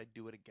don't know that I'd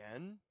do it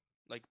again.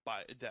 Like,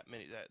 buy that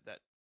many,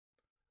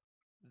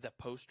 the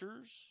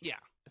posters. Yeah.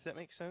 If that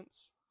makes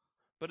sense.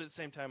 But at the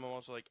same time, I'm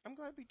also like, I'm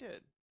glad we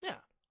did. Yeah.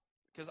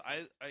 Because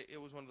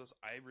it was one of those,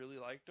 I really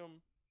liked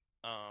them.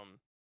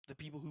 The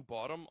people who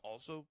bought them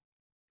also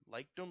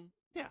liked them.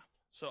 Yeah.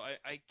 So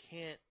I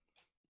can't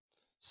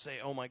say,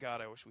 oh my God,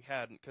 I wish we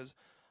hadn't. Because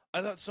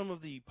I thought some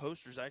of the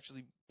posters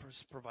actually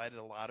provided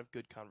a lot of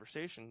good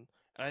conversation.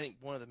 And I think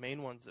one of the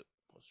main ones that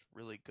was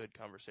really good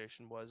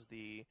conversation was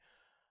the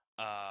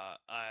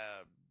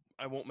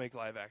I won't make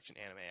live action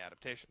anime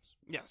adaptations.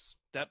 Yes.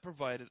 That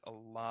provided a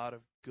lot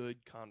of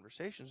good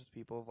conversations with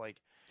people of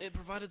like... It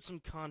provided some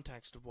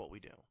context of what we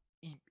do.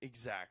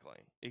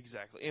 Exactly.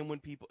 And when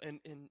people... And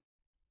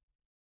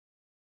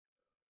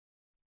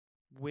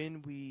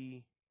when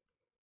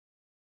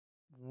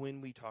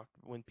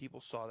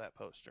people saw that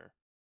poster,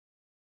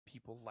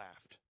 people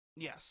laughed.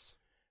 Yes.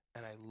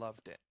 And I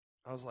loved it.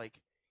 I was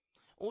like...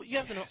 Well, you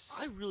have to know,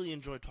 I really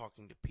enjoy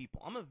talking to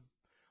people.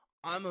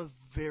 I'm a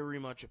very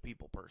much a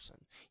people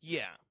person.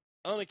 Yeah.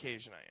 On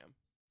occasion I am.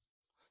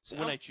 So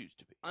when I choose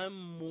to be.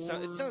 I'm more...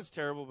 It sounds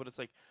terrible, but it's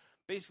like,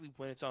 basically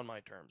when it's on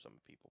my terms, I'm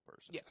a people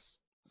person. Yes.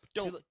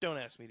 Don't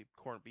ask me to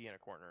be in a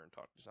corner and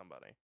talk to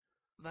somebody.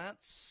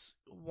 That's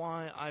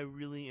why I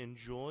really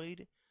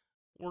enjoyed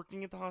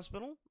working at the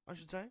hospital, I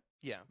should say.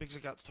 Yeah. Because I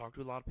got to talk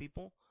to a lot of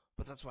people,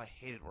 but that's why I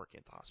hated working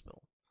at the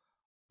hospital.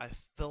 I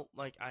felt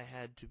like I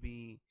had to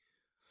be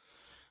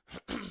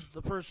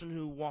the person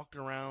who walked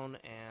around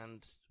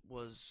and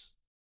was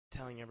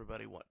telling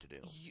everybody what to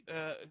do.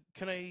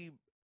 Can I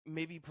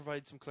maybe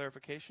provide some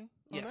clarification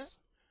on that? Yes.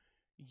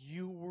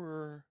 You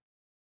were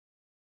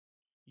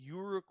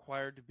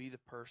required to be the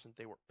person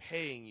they were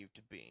paying you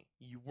to be.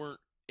 You weren't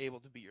able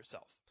to be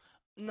yourself.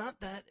 Not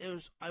that.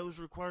 I was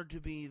required to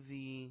be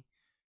the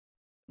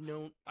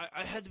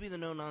I had to be the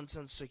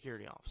no-nonsense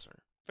security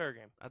officer. Fair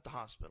game. At the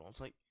hospital.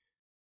 It's like,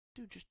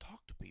 dude, just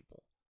talk to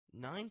people.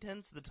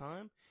 9/10 of the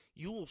time,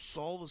 you will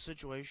solve a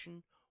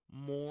situation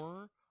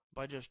more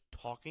by just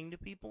talking to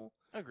people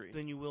Agreed.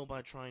 than you will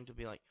by trying to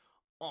be like,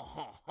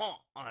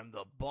 I'm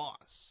the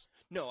boss.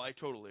 No, I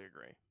totally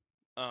agree.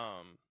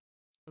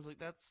 It's like,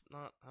 that's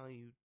not how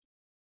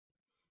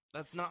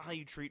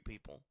you treat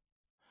people.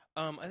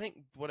 I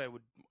think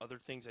other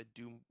things I'd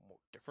do more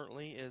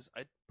differently is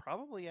I'd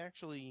probably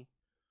actually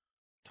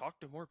talk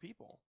to more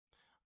people.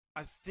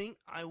 I think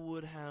I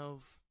would have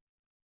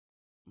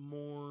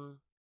more...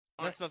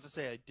 That's not to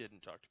say I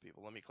didn't talk to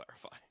people. Let me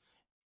clarify.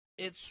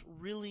 It's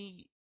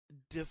really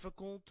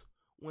difficult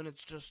when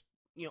it's just,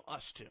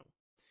 us two.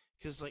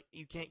 Because,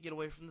 you can't get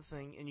away from the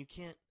thing, and you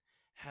can't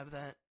have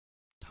that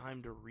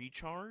time to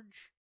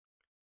recharge.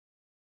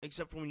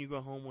 Except for when you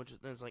go home, which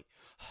then it's like,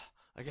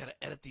 I gotta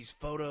edit these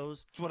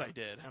photos. It's what I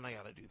did. And I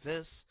gotta do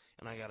this,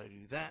 and I gotta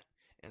do that.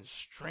 And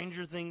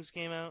Stranger Things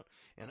came out,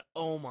 and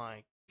oh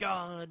my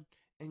God,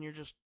 and you're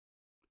just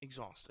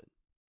exhausted.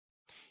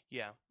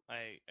 Yeah,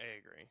 I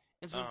agree.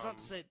 And so it's not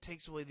to say it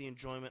takes away the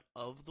enjoyment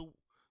of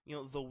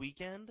the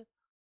weekend,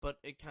 but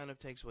it kind of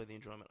takes away the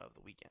enjoyment of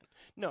the weekend.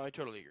 No, I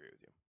totally agree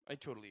with you.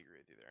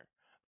 There.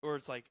 Or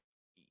it's like,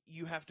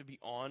 you have to be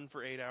on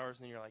for 8 hours,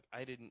 and then you're like,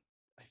 I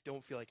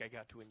don't feel like I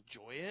got to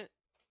enjoy it.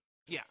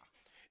 Yeah.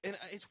 And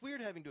it's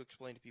weird having to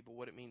explain to people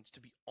what it means to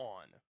be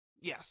on.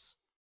 Yes.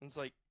 And it's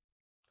like...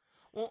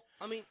 Well,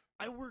 I mean,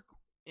 I work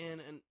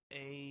in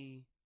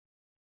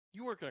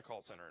You work in a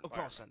call center environment. A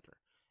call center.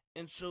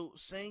 And so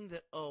saying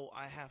that,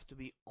 I have to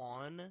be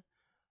on,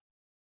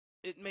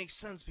 it makes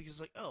sense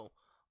because,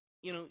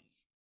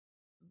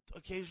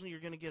 occasionally you're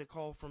going to get a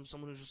call from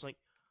someone who's just like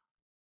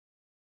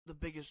the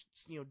biggest,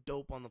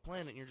 dope on the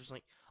planet, and you're just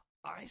like,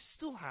 I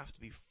still have to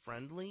be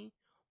friendly,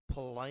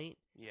 polite,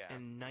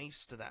 and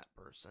nice to that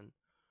person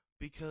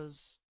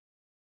because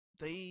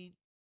they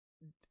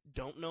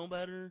don't know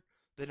better,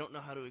 they don't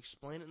know how to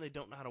explain it, and they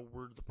don't know how to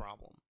word the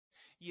problem.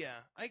 Yeah,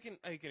 I can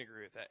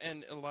agree with that.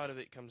 And a lot of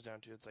it comes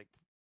down to I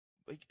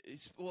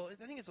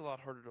think it's a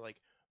lot harder to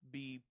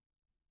be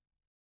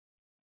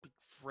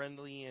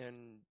friendly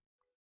and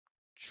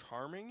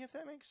charming, if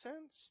that makes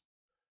sense.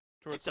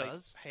 It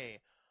does. Hey,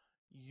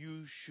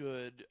 you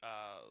should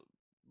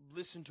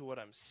listen to what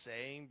I'm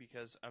saying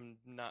because I'm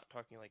not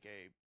talking like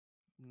a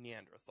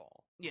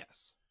Neanderthal.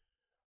 Yes.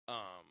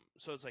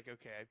 So it's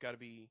okay, I've got to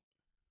be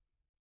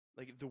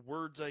the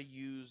words I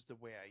use, the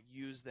way I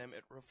use them,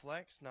 it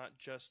reflects not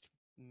just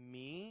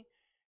me,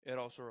 it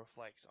also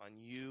reflects on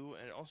you,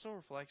 and it also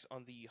reflects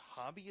on the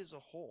hobby as a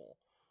whole.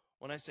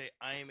 When I say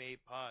I'm a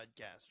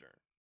podcaster,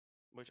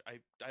 which I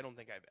don't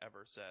think I've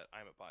ever said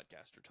I'm a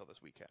podcaster till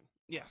this weekend.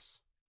 Yes.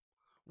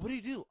 What do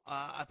you do?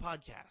 I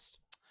podcast.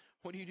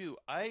 What do you do?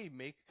 I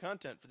make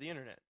content for the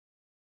internet.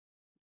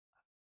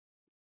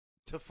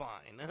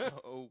 Define.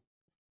 Oh.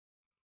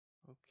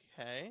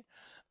 Okay.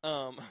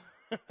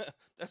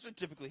 That's what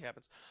typically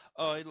happens.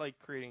 Oh, I like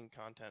creating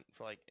content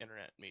for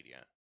internet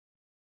media.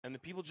 And the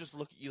people just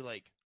look at you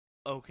like,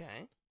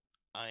 okay,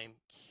 I'm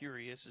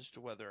curious as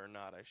to whether or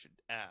not I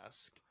should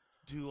ask.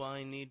 Do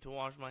I need to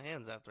wash my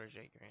hands after I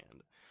shake your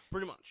hand?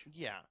 Pretty much.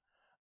 Yeah.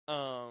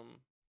 But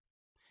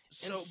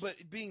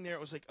being there, it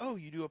was like, oh,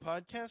 you do a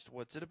podcast?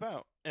 What's it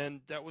about?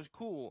 And that was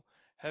cool,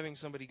 having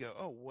somebody go,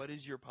 oh, what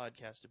is your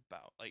podcast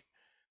about?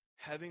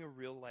 Having a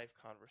real-life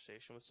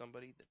conversation with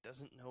somebody that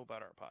doesn't know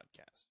about our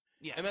podcast.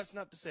 Yes. And that's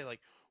not to say,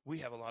 we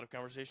have a lot of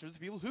conversations with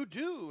people who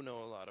do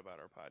know a lot about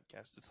our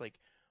podcast. It's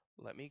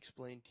let me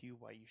explain to you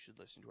why you should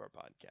listen to our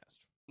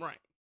podcast. Right.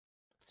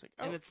 It's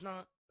and it's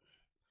not...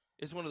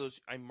 It's one of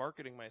those, I'm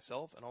marketing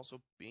myself and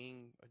also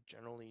being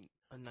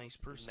a nice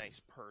person.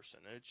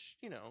 It's,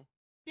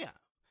 Yeah.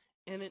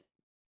 And it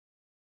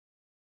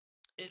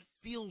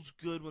feels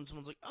good when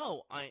someone's like,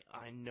 oh, I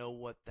know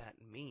what that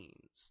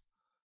means.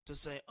 To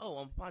say, oh,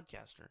 I'm a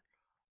podcaster.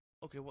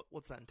 Okay,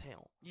 what's that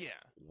entail? Yeah.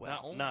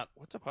 Well, not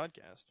what's a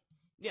podcast?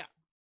 Yeah.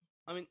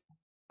 I mean,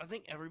 I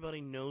think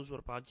everybody knows what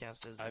a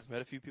podcast is. I've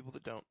met a few people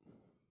that don't.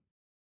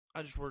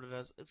 I just word it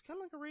as, it's kind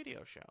of like a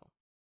radio show.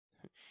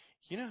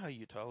 You know how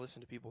you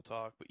listen to people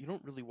talk, but you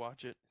don't really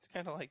watch it? It's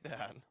kind of like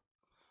that.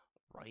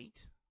 Right?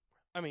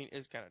 I mean,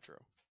 it's kind of true.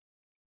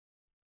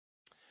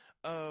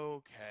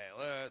 Okay,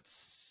 let's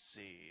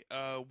see.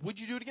 Would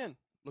you do it again?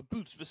 The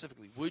booth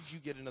specifically. Would you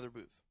get another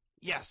booth?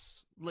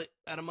 Yes.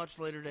 At a much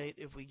later date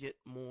if we get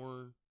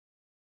more...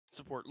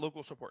 Support.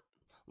 Local support.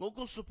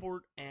 Local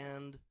support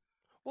and...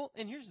 Well,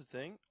 and here's the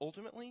thing.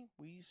 Ultimately,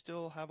 we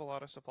still have a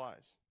lot of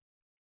supplies.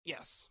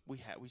 Yes. We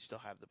still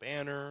have the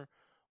banner.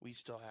 We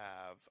still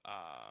have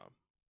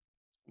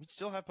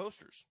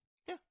posters.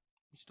 Yeah.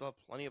 We still have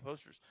plenty of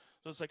posters.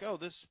 So it's like, oh,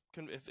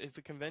 if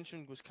a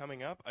convention was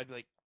coming up, I'd be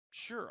like,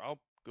 sure,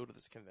 I'll go to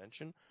this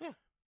convention. Yeah.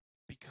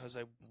 Because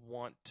I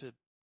want to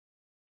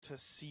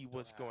see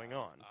what's going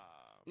on.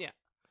 Yeah.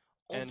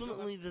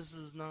 Ultimately, this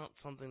is not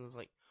something that's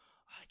like,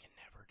 I can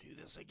never do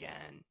this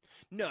again.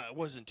 No, it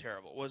wasn't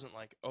terrible. It wasn't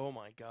like, oh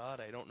my god,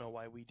 I don't know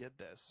why we did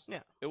this.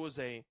 Yeah. It was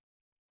okay,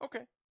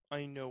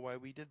 I know why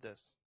we did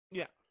this.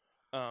 Yeah.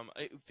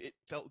 It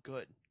felt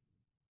good.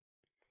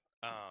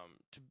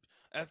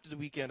 After the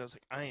weekend, I was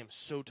like, I am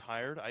so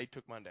tired. I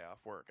took Monday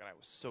off work, and I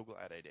was so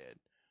glad I did.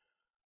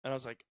 And I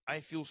was like, I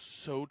feel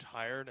so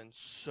tired and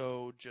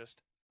so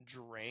just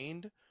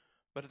drained,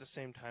 but at the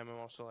same time, I'm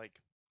also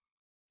like,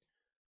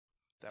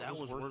 that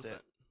was worth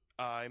it.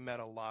 I met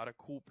a lot of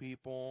cool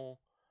people.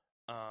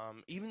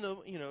 Even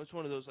though, it's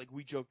one of those,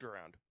 we joked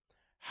around.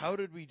 How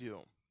did we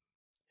do?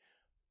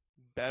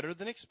 Better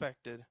than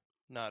expected,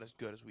 not as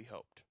good as we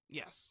hoped.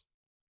 Yes.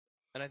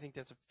 And I think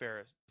that's a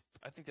fair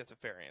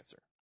answer.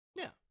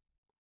 Yeah.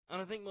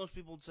 And I think most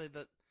people would say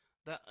that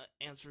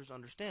answer is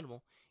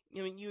understandable.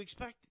 I mean, you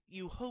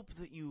hope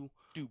that you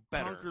do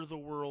better, conquer the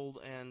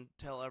world and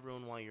tell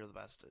everyone why you're the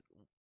best at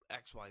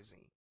X, Y, Z.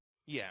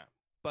 Yeah,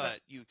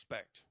 but you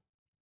expect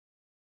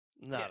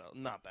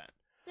not that.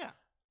 Yeah.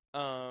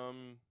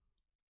 Okay.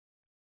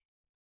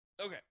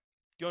 Do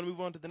you want to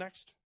move on to the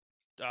next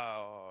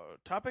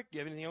topic? Do you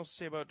have anything else to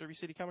say about Derby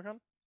City Comic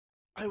Con?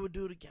 I would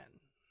do it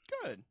again.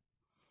 Good.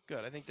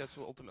 I think that's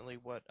ultimately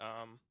what.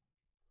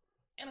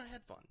 And I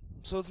had fun.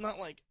 So it's not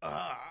like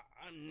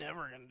I'm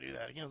never gonna do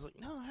that again. It's like,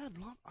 no, I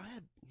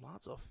had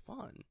lots of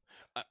fun.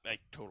 I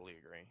totally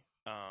agree.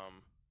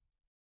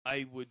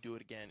 I would do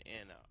it again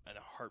in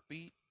a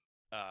heartbeat.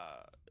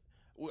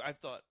 I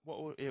thought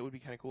it would be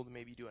kind of cool to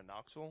maybe do a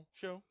Knoxville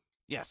show.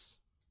 Yes.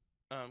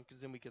 Because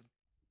then we could,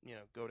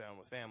 go down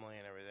with family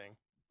and everything.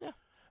 Yeah.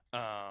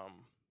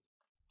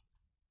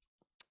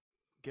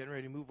 Getting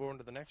ready to move on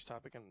to the next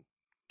topic and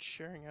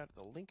sharing out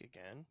the link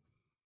again.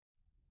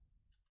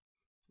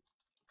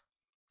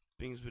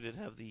 Being as we did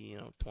have the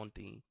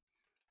 20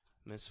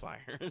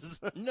 misfires.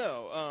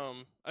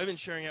 No, I've been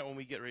sharing it when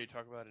we get ready to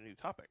talk about a new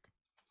topic.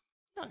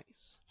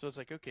 Nice. So it's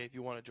like, okay, if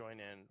you want to join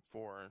in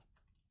for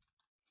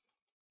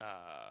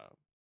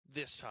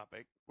this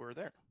topic, we're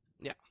there.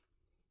 Yeah.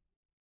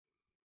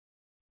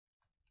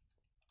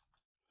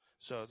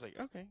 So it's like,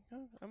 okay,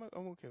 I'm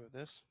okay with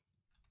this.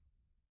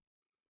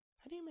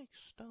 How do you make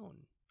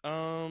stone?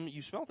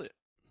 You smelt it.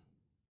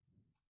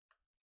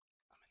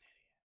 I'm an idiot.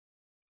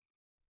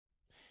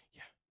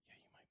 Yeah,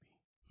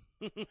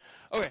 you might be.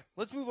 Okay,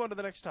 let's move on to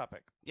the next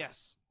topic.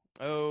 Yes.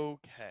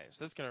 Okay,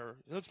 so that's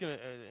gonna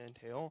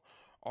entail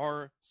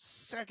our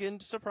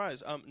second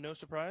surprise. No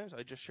surprise.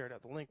 I just shared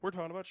out the link. We're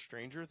talking about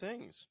Stranger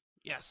Things.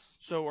 Yes.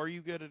 So, are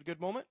you good at a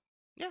good moment?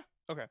 Yeah.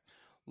 Okay.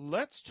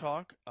 Let's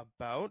talk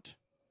about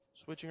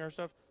switching our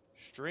stuff.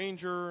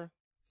 Stranger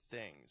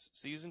Things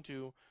season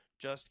 2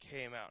 just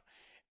came out,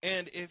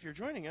 and if you're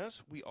joining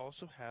us, we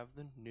also have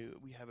a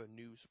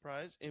new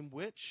surprise in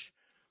which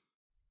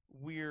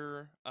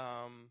we're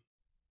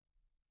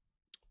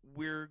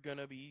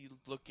gonna be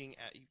looking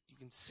at. You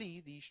can see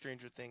the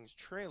Stranger Things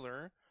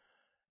trailer,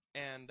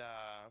 and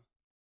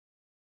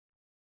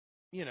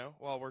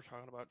while we're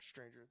talking about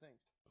Stranger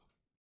Things.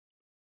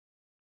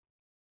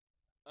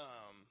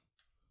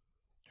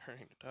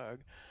 Turning to Doug.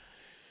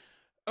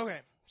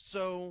 Okay,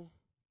 so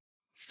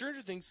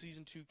Stranger Things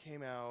season 2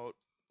 came out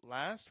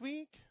last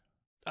week,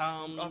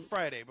 on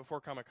Friday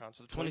before Comic-Con,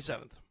 so the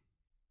 27th.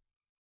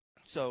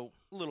 So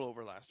a little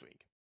over last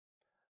week.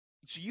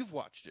 So you've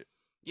watched it,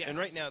 yes. And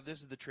right now this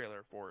is the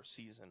trailer for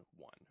season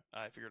 1.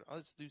 I figured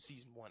let's do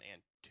season 1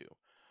 and 2.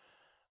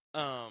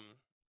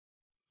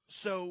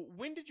 So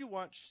when did you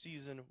watch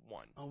season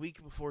 1? A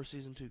week before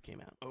season 2 came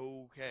out.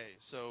 Okay,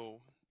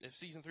 so if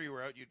season 3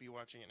 were out, you'd be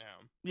watching it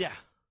now. Yeah.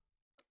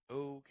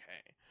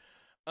 Okay.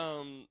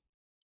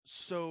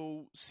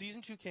 So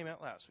season 2 came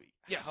out last week.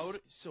 Yes.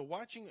 So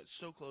watching it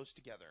so close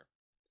together,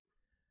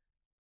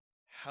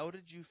 how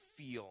did you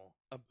feel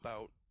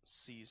about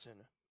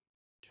season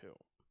 2?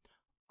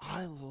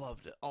 I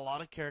loved it. A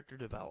lot of character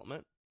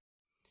development.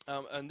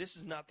 And this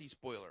is not the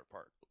spoiler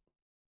part.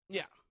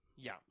 Yeah.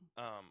 Yeah.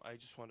 I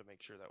just wanted to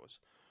make sure that was.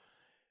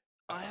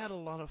 I had a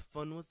lot of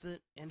fun with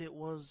it, and it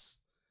was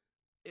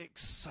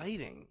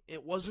exciting.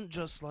 It wasn't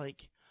just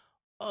like,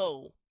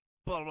 oh,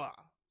 blah blah,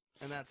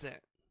 and that's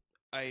it.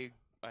 I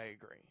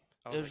agree.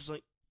 It was just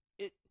like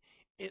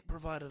it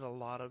provided a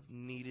lot of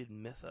needed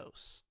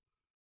mythos.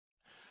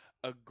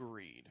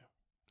 Agreed.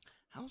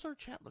 How's our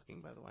chat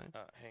looking, by the way?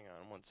 Hang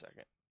on 1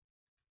 second.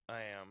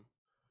 I am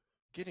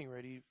getting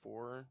ready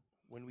for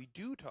when we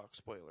do talk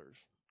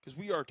spoilers, because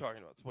we are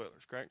talking about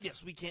spoilers, correct?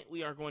 Yes,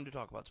 we are going to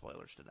talk about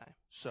spoilers today.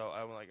 So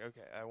I'm like,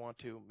 okay, I want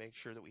to make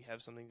sure that we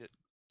have something that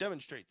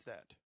demonstrates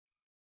that.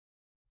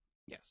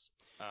 Yes.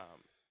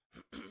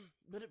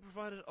 But it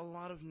provided a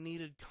lot of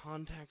needed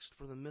context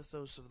for the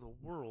mythos of the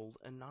world,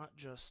 and not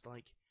just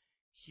like,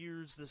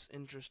 here's this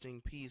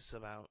interesting piece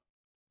about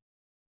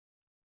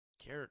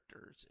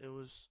characters.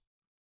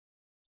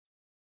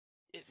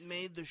 It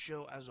made the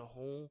show as a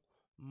whole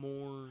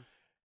more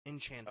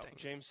enchanting. Oh,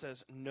 James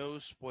says no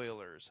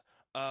spoilers.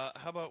 How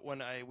about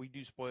when we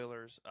do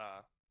spoilers?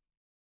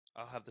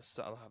 I'll have the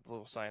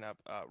little sign up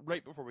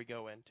right before we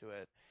go into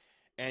it,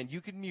 and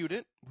you can mute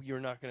it. You're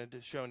not going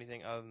to show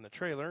anything other than the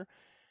trailer.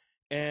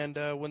 And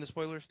when the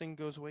spoilers thing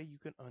goes away, you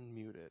can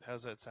unmute it.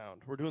 How's that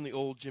sound? We're doing the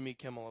old Jimmy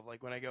Kimmel of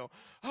like when I go,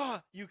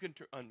 you can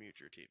unmute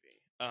your TV.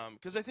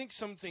 Because I think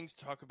some things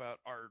to talk about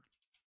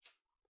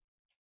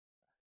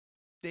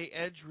they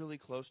edge really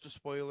close to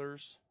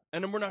spoilers.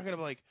 And then we're not going to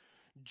be like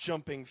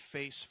jumping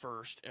face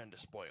first into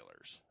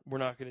spoilers. We're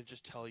not going to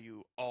just tell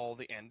you all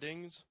the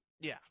endings.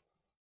 Yeah.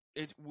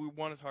 We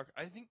want to talk,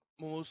 I think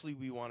mostly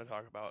we want to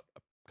talk about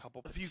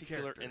a few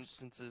particular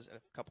instances and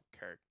a couple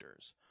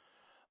characters.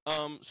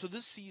 So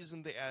this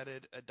season they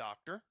added a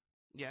doctor.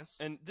 Yes.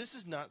 And this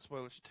is not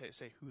spoilers to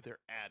say who they're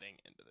adding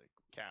into the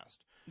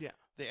cast. Yeah.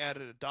 They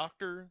added a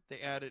doctor. They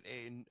added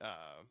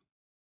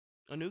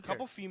a new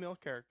couple female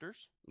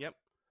characters. Yep.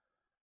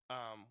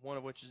 One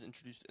of which is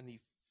introduced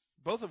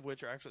both of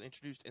which are actually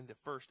introduced in the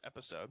first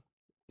episode.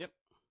 Yep.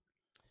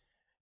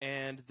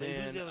 And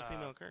then who's the other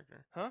female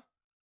character? Huh?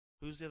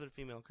 Who's the other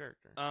female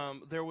character?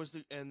 There was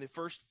in the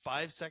first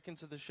 5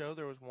 seconds of the show,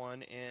 there was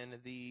one in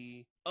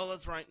the. Oh,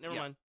 that's right. Never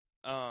mind.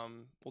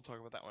 We'll talk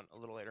about that one a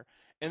little later.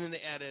 And then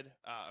they added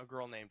a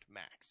girl named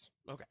Max.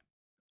 Okay.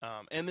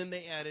 And then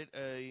they added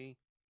a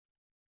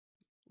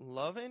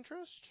love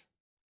interest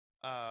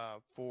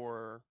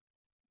for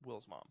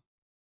Will's mom.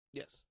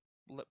 Yes.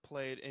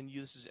 Played, and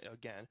this is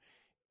again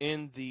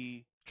in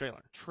the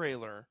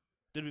trailer.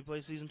 Did we play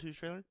season 2's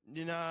trailer?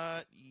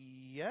 Not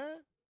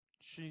yet.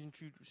 Season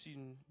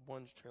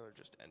 1's trailer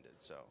just ended,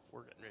 so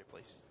we're getting ready to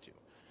play season 2.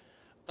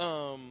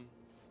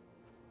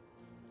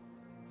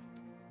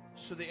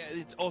 So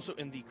it's also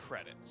in the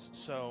credits.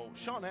 So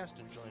Sean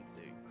Astin joined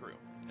the crew.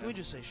 Can we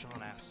just say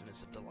Sean Astin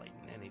is a delight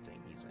in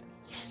anything he's in?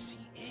 Yes,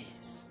 he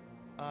is.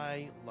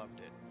 I loved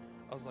it.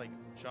 I was like,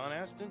 Sean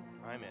Astin,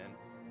 I'm in.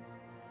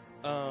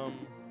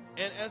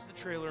 And as the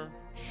trailer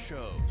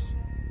shows,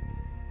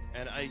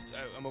 And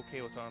I'm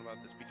okay with talking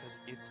about this because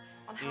it's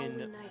in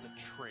the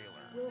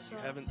trailer. If you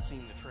haven't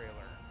seen the trailer,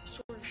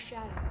 sort of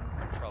shadow.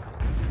 I'm troubled.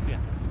 Yeah.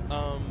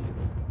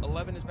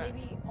 11 is back.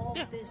 Maybe all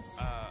this.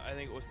 I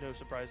think it was no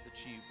surprise that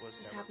she was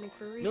is happening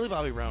for a reason. Millie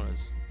Bobby Brown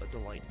is a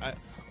delight.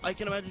 I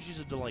can imagine she's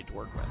a delight to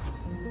work with.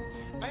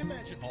 I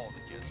imagine all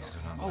the kids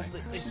are. Oh,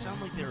 they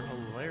sound like they're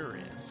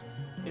hilarious.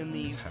 In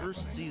the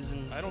first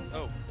season, I don't.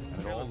 Oh,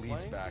 and it all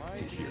leads back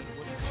to here.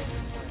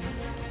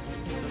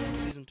 That's the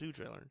season 2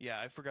 trailer. Yeah,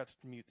 I forgot to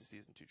mute the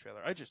season 2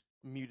 trailer. I just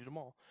muted them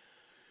all,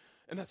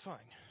 and that's fine.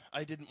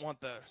 I didn't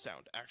want the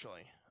sound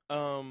actually.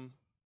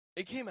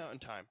 It came out in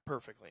time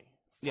perfectly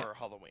for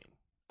Halloween.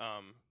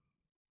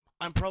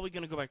 I'm probably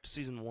going to go back to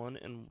season 1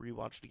 and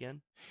rewatch it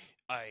again.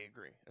 I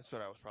agree. That's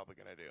what I was probably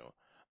going to do.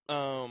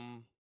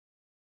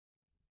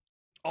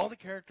 All the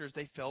characters,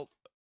 they feel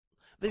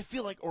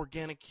like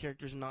organic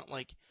characters, not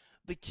like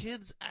the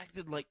kids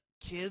acted like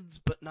kids,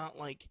 but not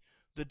like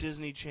the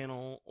Disney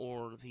Channel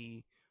or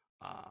the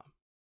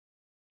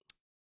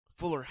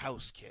Fuller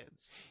House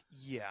kids.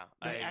 Yeah,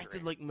 they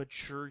acted like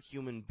mature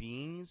human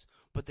beings,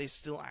 but they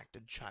still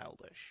acted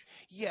childish.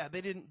 Yeah, they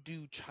didn't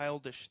do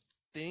childish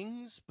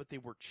things, but they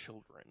were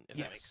children, if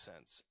that makes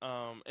sense.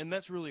 And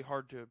that's really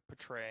hard to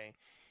portray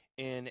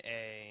in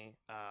a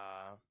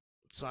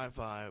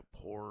sci-fi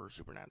horror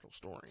supernatural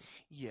story.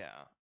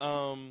 Yeah.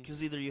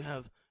 Because either you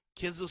have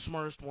kids the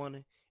smartest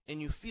one,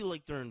 and you feel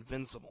like they're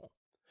invincible.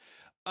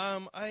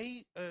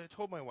 I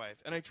told my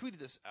wife, and I tweeted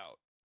this out,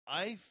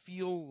 I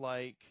feel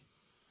like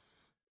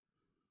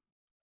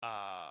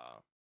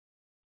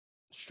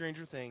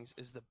Stranger Things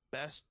is the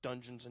best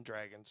Dungeons &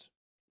 Dragons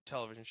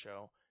television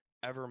show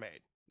ever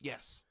made.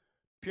 Yes.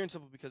 Pure and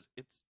simple because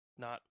it's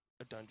not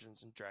a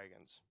Dungeons &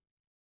 Dragons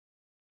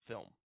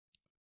film.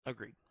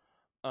 Agreed.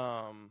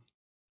 And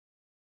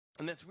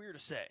that's weird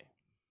to say.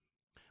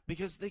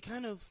 Because they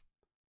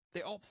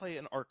all play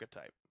an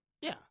archetype.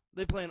 Yeah.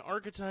 They play an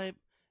archetype,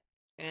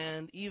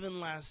 and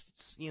even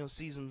last,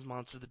 season's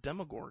monster, the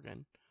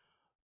Demogorgon.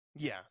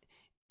 Yeah.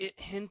 It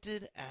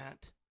hinted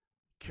at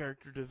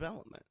character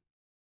development.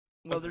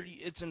 Whether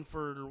it's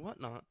inferred or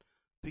whatnot,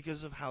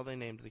 because of how they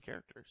named the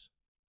characters.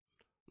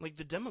 Like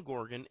the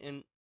Demogorgon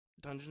in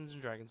Dungeons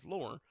 & Dragons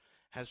lore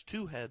has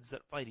 2 heads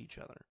that fight each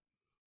other.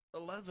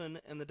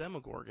 11 and the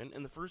Demogorgon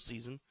in the first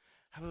season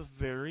have a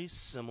very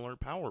similar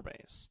power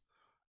base,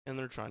 and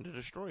they're trying to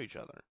destroy each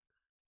other.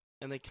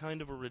 And they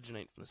kind of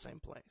originate from the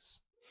same place.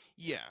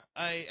 Yeah,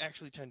 I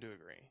actually tend to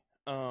agree.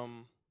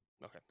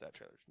 Okay, that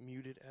trailer's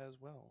muted as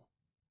well.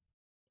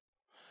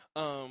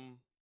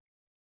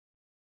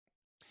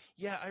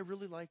 Yeah, I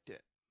really liked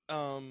it.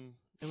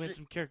 It had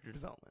some character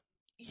development.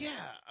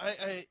 Yeah,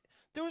 I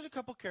there was a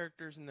couple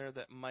characters in there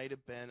that might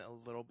have been a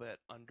little bit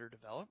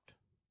underdeveloped.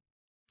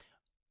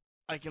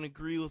 I can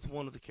agree with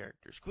one of the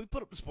characters. Can we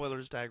put up the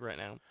spoilers tag right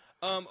now?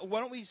 Why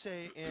don't we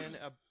say in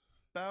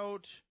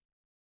about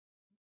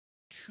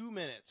 2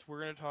 minutes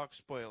we're going to talk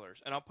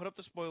spoilers, and I'll put up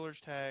the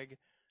spoilers tag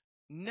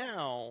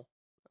now.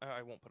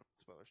 I won't put up the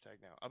spoilers tag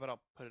now, but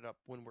I'll put it up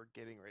when we're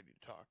getting ready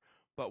to talk.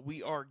 But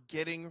we are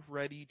getting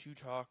ready to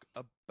talk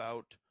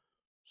about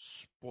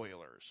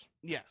spoilers.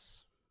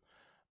 Yes.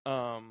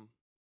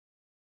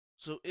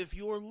 So if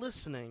you're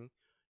listening,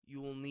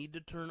 you will need to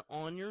turn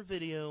on your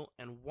video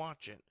and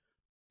watch it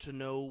to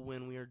know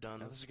when we are done.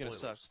 Now, this is going to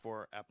suck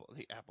for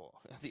the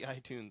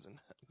iTunes and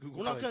Google.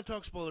 We're not going to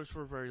talk spoilers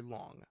for very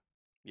long.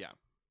 Yeah.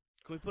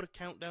 Can we put a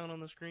countdown on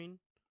the screen?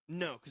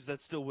 No, because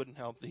that still wouldn't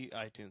help the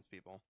iTunes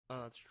people.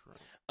 Oh, that's true.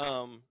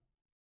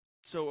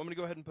 So I'm going to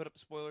go ahead and put up the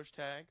spoilers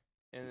tag,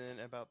 and then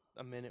in about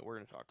a minute we're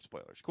going to talk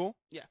spoilers. Cool?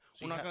 Yeah.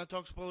 So we're not going to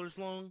talk spoilers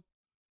long.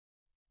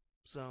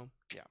 So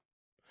yeah.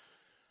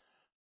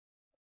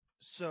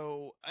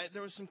 So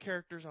there was some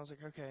characters, and I was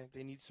like, okay,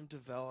 they need some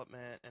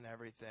development and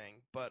everything.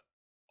 But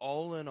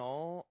all in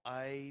all,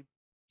 I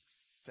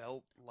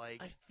feel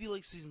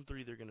like season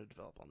 3 they're going to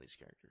develop on these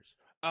characters.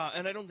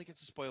 And I don't think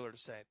it's a spoiler to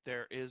say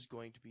there is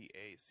going to be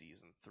a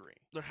season 3.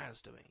 There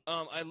has to be.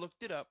 I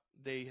looked it up.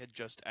 They had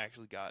just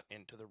actually got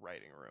into the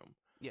writing room.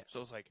 Yes. So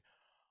I was like,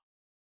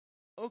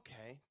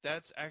 okay,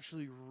 that's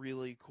actually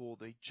really cool.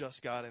 They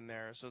just got in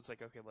there, so it's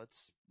like, okay,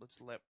 let's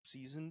let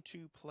season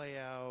 2 play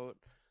out,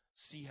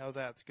 see how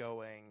that's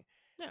going.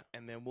 Yeah.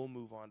 And then we'll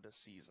move on to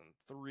season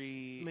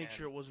 3. Make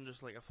sure it wasn't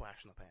just like a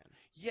flash in the pan.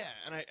 Yeah,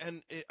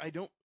 and I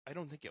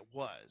don't think it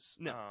was.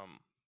 No.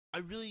 I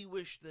really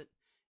wish that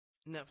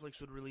Netflix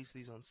would release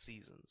these on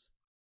seasons.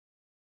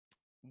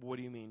 What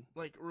do you mean?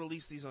 Like,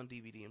 release these on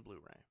DVD and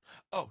Blu-ray.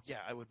 Oh, yeah,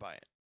 I would buy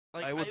it.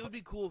 Like, it would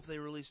be cool if they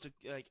released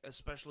a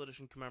special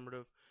edition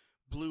commemorative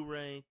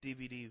Blu-ray,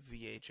 DVD,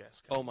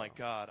 VHS copy. Oh my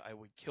god, I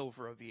would kill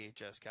for a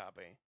VHS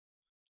copy.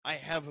 I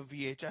have a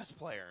VHS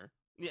player.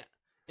 Yeah,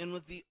 and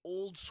with the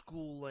old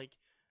school, the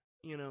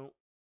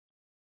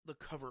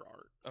cover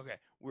art. Okay,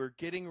 we're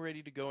getting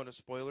ready to go into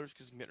spoilers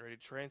because I'm getting ready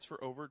to transfer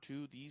over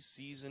to the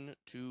Season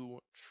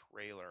 2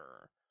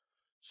 trailer.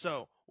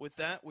 So, with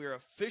that, we're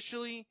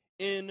officially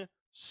in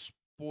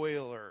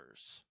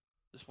spoilers.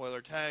 The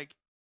spoiler tag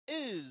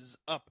is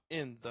up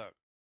in the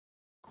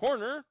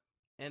corner.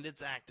 And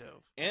it's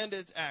active.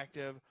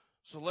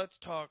 So let's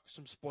talk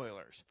some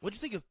spoilers. What'd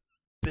you think of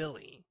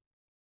Billy?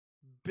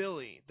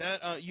 Billy,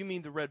 that you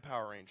mean the Red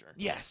Power Ranger?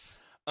 Yes.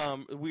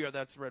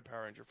 That's the Red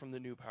Power Ranger from the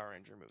new Power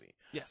Ranger movie.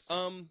 Yes.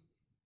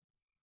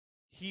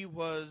 He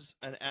was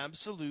an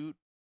absolute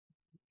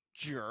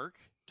jerk,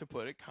 to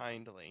put it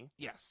kindly.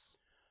 Yes.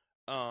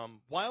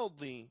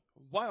 Wildly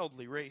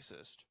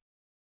racist.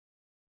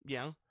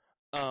 Yeah.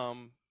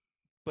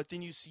 But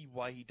then you see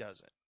why he does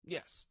it.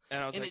 Yes.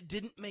 And I was it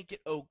didn't make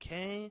it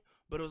okay,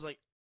 but it was like,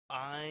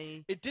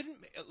 It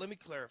didn't, let me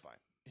clarify.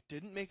 It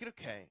didn't make it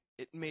okay.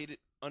 It made it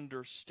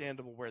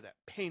understandable where that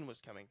pain was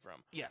coming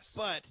from. Yes.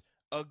 But,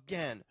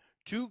 again,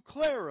 to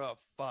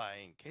clarify,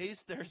 in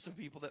case there's some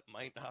people that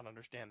might not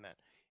understand that,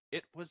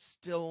 it was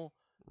still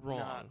wrong.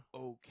 Not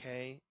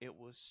okay. It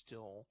was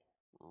still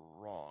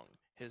wrong.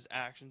 His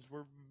actions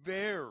were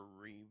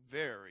very,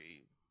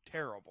 very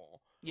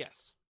terrible.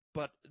 Yes.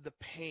 But the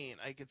pain,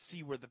 I could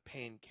see where the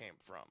pain came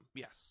from.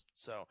 Yes.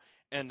 So,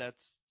 and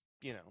that's,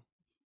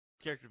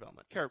 character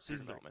development.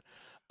 Season development.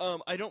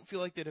 I don't feel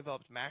like they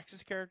developed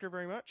Max's character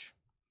very much.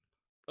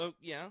 Oh,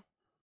 yeah.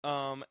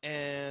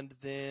 And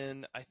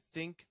then I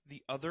think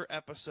the other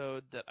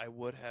episode that I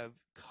would have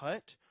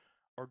cut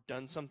or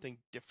done something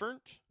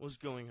different was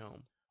Going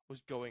Home.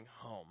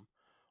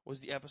 Was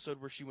the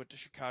episode where she went to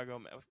Chicago,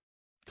 met with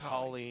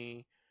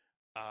Collie,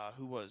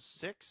 who was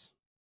 6?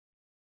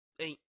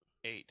 8.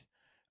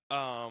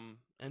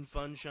 And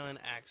Funshine,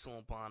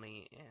 Axel,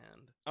 Bonnie,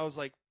 and I was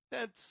like,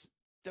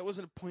 that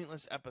wasn't a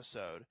pointless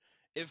episode.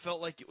 It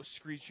felt like it was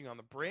screeching on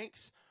the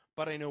brakes,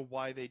 but I know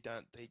why they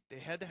done. They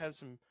had to have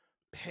some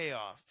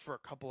payoff for a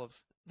couple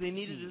of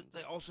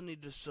They also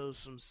needed to sow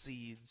some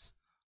seeds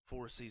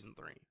for season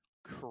 3.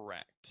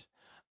 Correct.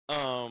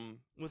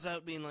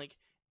 Without being like,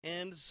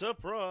 and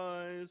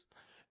surprise.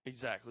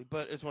 Exactly,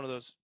 but it's one of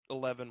those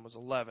 11 was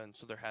 11,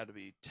 so there had to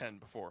be 10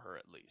 before her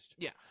at least.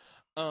 Yeah.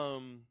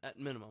 At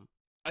minimum.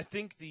 I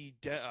think the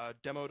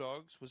demo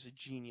dogs was a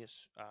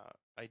genius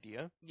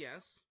idea.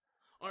 Yes.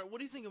 All right, what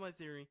do you think of my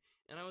theory?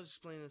 And I was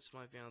explaining this to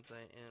my fiance,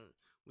 and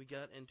we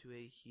got into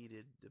a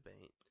heated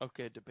debate.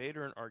 Okay, debate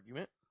or an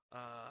argument?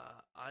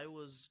 I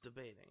was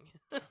debating.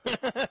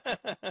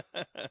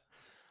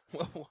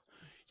 Well,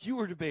 you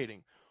were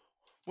debating.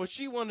 What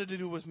she wanted to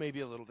do was maybe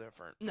a little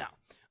different. Now,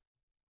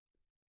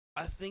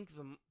 I think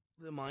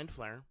the Mind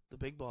Flayer, the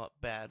big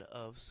bad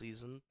of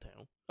season 2,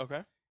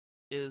 okay,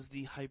 is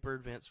the hyper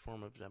advanced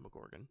form of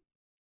Demogorgon.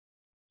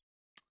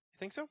 You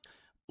think so?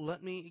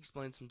 Let me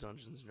explain some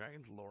Dungeons &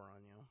 Dragons lore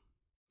on you.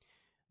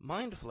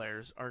 Mind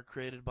Flayers are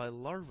created by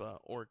larvae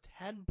or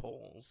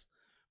tadpoles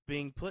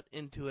being put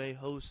into a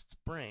host's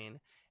brain,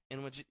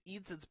 in which it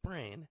eats its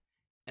brain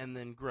and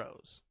then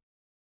grows.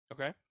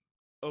 Okay.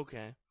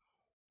 Okay.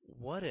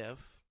 What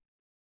if,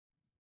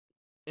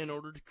 in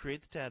order to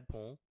create the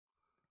tadpole,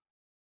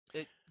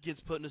 it gets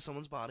put into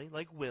someone's body,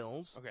 like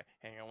Will's? Okay,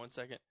 hang on one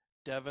second.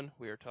 Devin,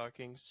 we are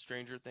talking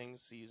Stranger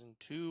Things Season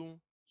 2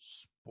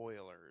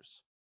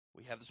 spoilers.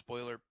 We have the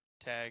spoiler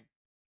tag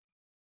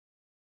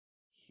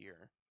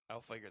here. I'll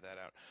figure that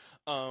out.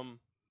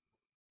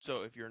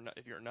 So if you're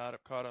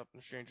not caught up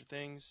in Stranger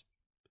Things,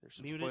 there's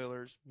some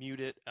spoilers. Mute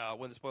it.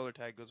 When the spoiler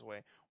tag goes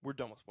away, we're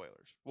done with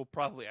spoilers. We'll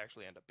probably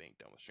actually end up being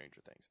done with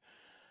Stranger Things.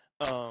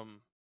 But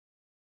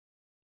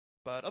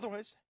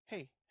otherwise,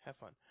 hey, have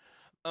fun.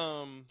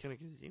 Can I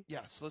continue?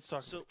 Yes, let's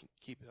talk. So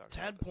keep talking.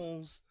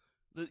 Tadpoles,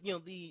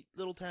 the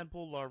little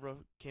tadpole larva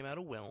came out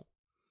of Will,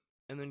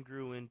 and then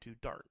grew into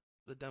Dart,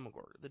 the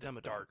Demogorgon, the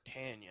Demodog.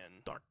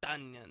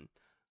 D'Artagnan.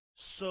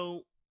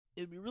 So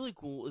it'd be really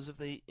cool is if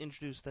they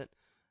introduced that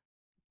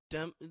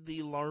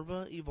the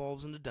larva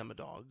evolves into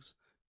Demodogs,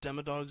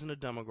 Demodogs into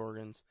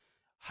Demogorgons,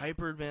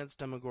 hyper advanced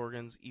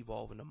Demogorgons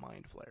evolve into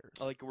Mind Flayers.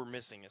 Like we're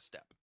missing a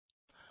step.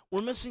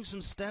 We're missing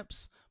some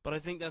steps, but I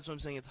think that's what I'm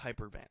saying. It's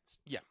hyper advanced.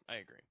 Yeah, I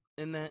agree.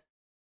 In that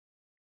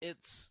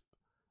it's,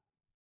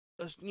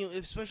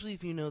 especially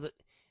if you know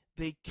that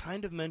they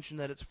kind of mention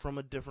that it's from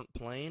a different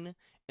plane,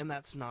 and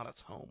that's not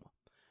its home.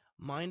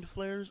 Mind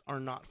Flayers are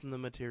not from the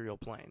material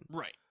plane.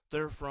 Right.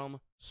 They're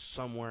from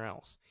somewhere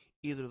else.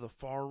 Either the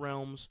far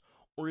realms,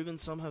 or even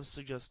some have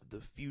suggested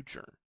the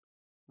future.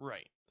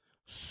 Right.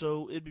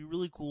 So it'd be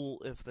really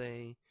cool if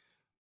they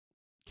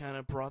kind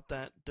of brought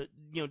that,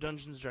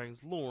 Dungeons &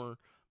 Dragons lore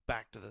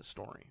back to the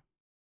story.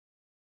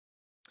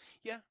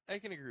 Yeah, I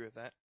can agree with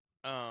that.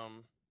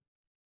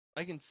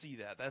 I can see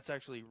that. That's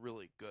actually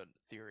really good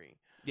theory.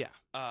 Yeah.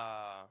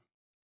 I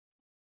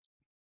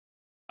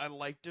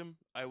liked him.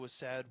 I was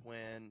sad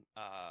when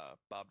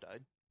Bob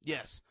died.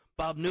 Yes.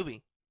 Bob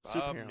Newby.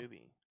 Bob Superhero.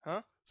 Newby.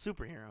 Huh?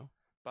 Superhero.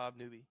 Bob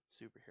Newby.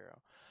 Superhero.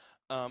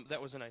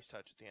 That was a nice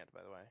touch at the end,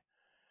 by the way.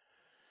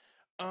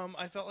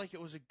 I felt like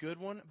it was a good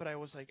one, but I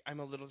was like, I'm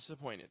a little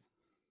disappointed.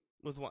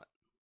 With what?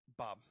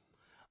 Bob.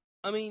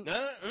 I mean...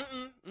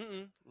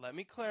 Let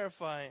me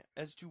clarify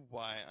as to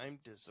why I'm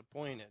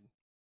disappointed.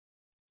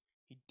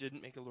 He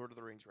didn't make a Lord of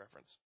the Rings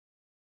reference.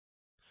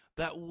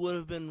 That would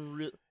have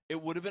been...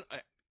 It would have been...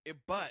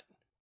 but,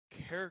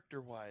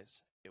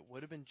 character-wise, it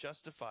would have been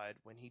justified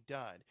when he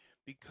died,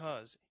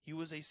 because he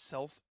was a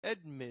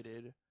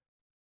self-admitted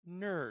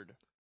nerd.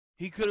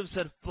 He could have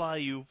said, "Fly,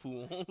 you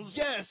fools."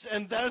 Yes,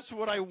 and that's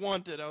what I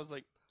wanted. I was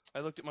like, I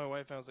looked at my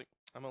wife and I was like,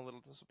 I'm a little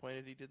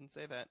disappointed he didn't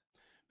say that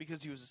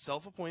because he was a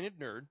self-appointed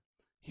nerd.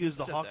 He was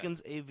the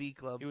Hawkins AV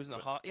Club. He was in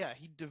the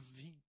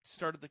he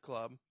started the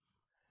club,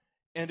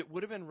 and it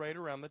would have been right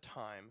around the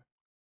time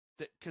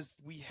that because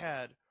we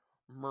had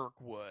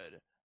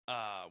Mirkwood,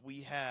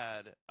 we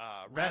had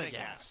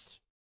Radagast.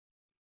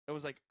 It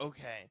was like,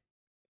 okay,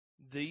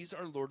 these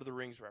are Lord of the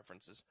Rings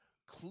references.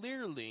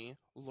 Clearly,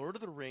 Lord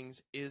of the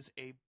Rings is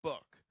a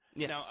book.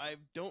 Yes. Now, I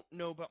don't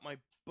know about my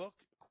book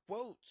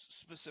quotes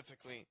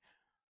specifically,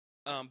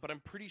 but I'm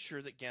pretty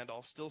sure that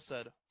Gandalf still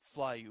said,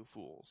 "Fly, you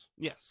fools."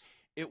 Yes.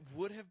 It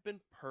would have been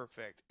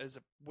perfect as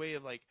a way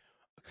of, like,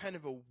 a kind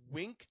of a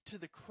wink to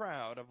the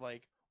crowd of,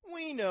 like,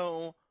 we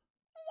know,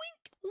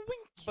 wink,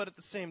 wink. But at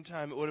the same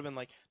time, it would have been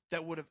like,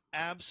 that would have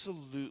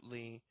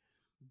absolutely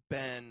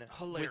been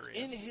hilarious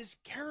within his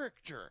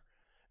character.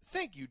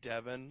 Thank you,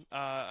 Devin.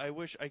 I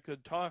wish I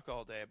could talk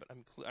all day, but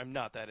I'm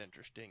not that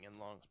interesting in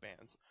long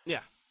spans.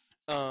 Yeah.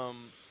 So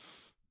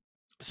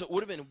it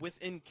would have been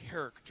within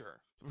character.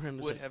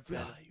 Would have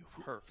been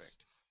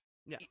perfect.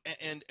 Yeah.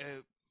 And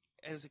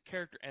as a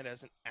character and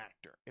as an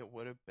actor, it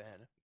would have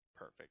been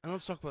perfect. And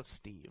let's talk about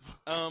Steve.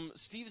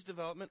 Steve's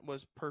development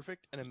was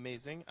perfect and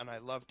amazing, and I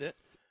loved it.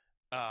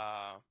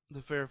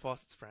 The Farrah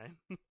Fawcett spray.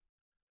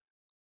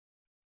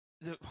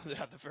 the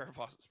Farrah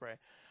Fawcett spray.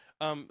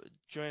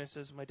 Joanna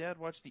says, my dad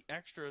watched the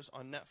extras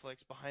on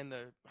Netflix behind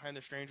the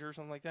Stranger or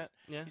something like that.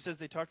 Yeah. He says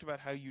they talked about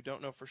how you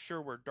don't know for sure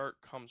where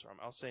Dark comes from.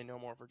 I'll say no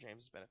more for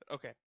James's benefit.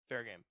 Okay,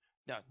 fair game.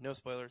 No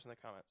spoilers in the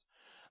comments.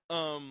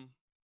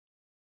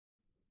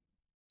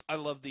 I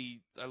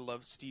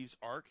love Steve's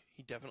arc.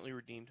 He definitely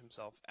redeemed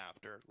himself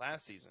after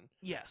last season.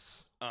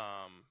 Yes.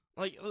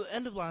 Like the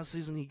end of last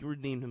season, he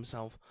redeemed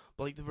himself,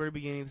 but like the very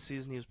beginning of the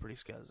season, he was pretty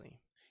scuzzy.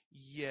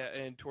 Yeah,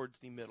 and towards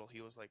the middle,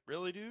 he was like,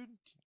 "Really, dude?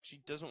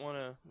 She doesn't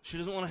want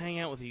to hang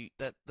out with you.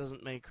 That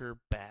doesn't make her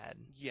bad."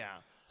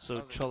 Yeah.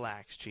 So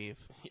chillax, Chief.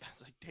 Yeah,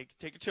 it's like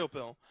take a chill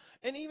pill.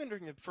 And even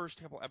during the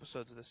first couple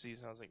episodes of this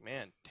season, I was like,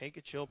 "Man, take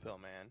a chill pill,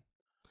 man."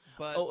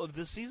 But of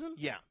this season?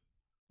 Yeah,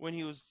 when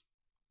he was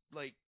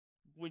like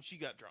when she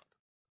got drunk.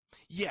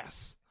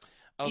 Yes.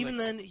 Even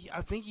then,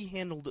 I think he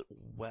handled it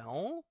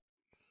well.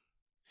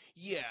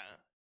 Yeah,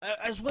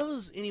 as well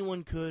as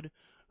anyone could.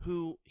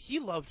 Who he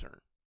loved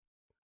her.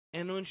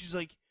 And when she's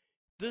like,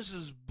 "This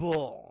is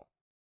bull.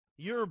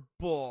 You're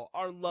bull.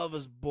 Our love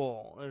is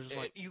bull." There's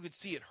like you could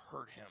see it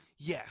hurt him.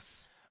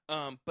 Yes.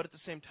 But at the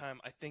same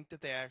time, I think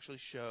that they actually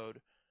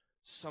showed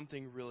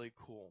something really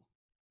cool.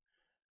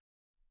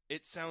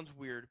 It sounds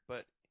weird,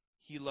 but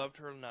he loved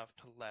her enough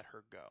to let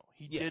her go.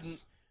 He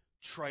didn't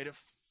try to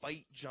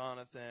fight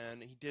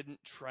Jonathan. He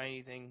didn't try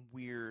anything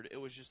weird. It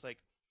was just like,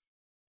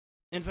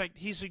 in fact,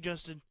 he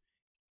suggested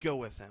go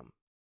with him.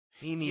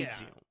 He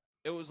needs you.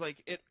 It was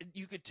like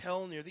you could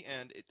tell near the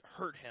end it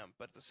hurt him,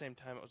 but at the same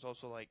time it was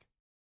also like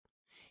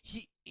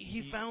he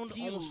found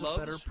almost a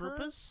better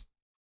purpose.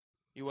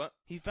 You what?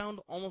 He found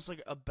almost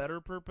like a better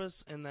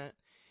purpose in that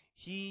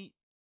he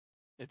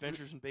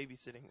adventures in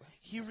babysitting with.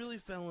 He really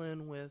fell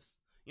in with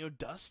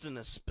Dustin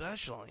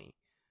especially.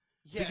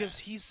 Yeah. Because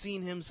he's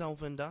seen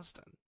himself in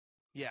Dustin.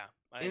 Yeah.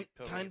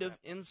 Kind of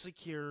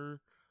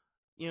insecure,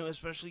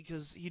 especially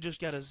because he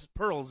just got his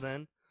pearls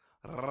in.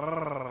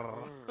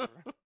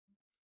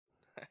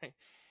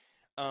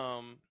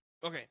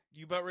 Okay,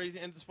 you about ready to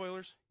end the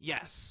spoilers?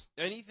 Yes.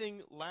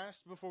 Anything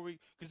last before we...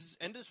 Because this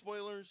end of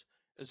spoilers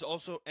is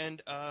also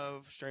end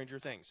of Stranger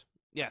Things.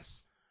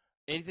 Yes.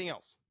 Anything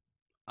else?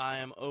 I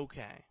am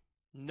okay.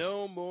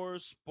 No more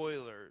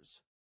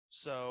spoilers.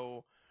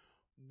 So,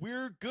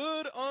 we're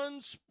good on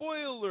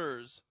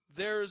spoilers.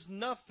 There's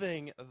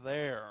nothing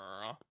there.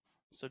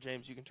 So,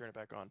 James, you can turn it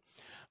back on.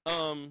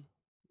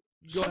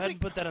 Go ahead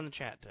and put that in the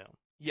chat, too.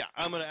 Yeah,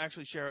 I'm going to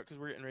actually share it because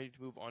we're getting ready to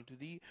move on to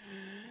the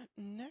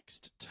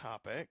next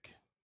topic,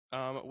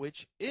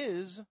 which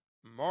is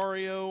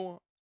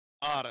Mario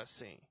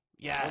Odyssey.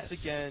 Yes.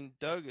 Once again,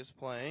 Doug is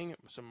playing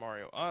some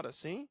Mario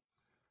Odyssey.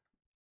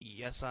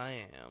 Yes,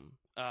 I am.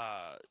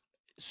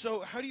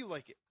 So, how do you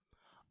like it?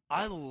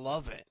 I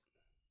love it.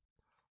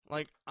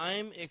 Like,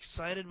 I'm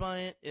excited by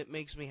it. It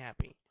makes me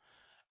happy.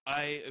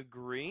 I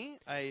agree.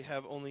 I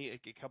have only a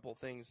couple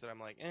things that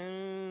I'm like,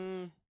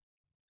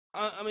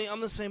 I mean,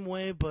 I'm the same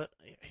way, but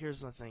here's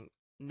the thing.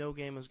 No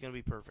game is going to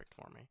be perfect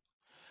for me.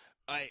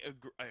 I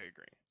agree.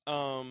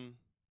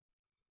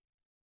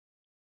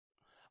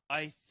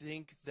 I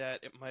think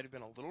that it might have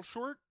been a little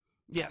short.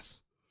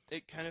 Yes.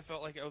 It kind of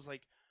felt like I was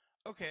like,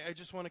 okay, I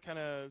just want to kind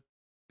of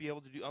be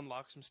able to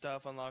unlock some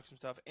stuff,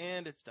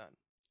 and it's done.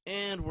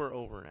 And we're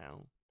over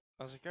now.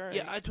 I was like, all right.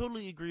 Yeah, I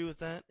totally agree with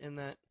that in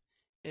that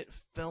it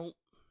felt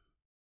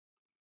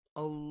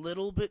a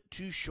little bit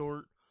too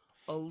short,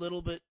 a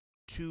little bit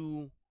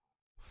too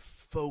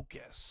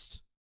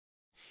focused.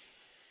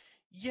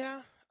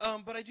 Yeah,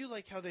 but I do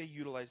like how they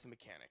utilize the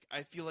mechanic.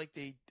 I feel like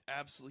they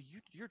absolutely...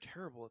 You're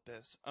terrible at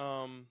this.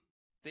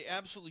 They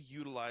absolutely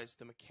utilize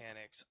the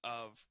mechanics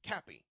of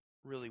Cappy.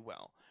 really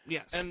well.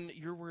 Yes. And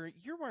you're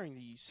wearing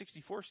the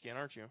 64 skin,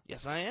 aren't you?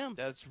 Yes, I am.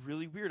 That's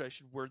really weird. I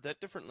should word that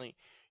differently.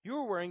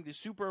 You're wearing the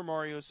Super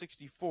Mario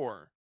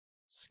 64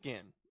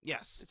 skin.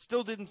 Yes. It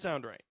still didn't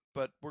sound right,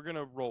 but we're going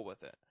to roll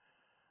with it.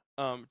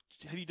 Have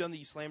you done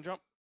the slam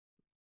jump?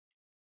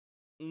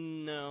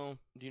 No.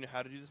 Do you know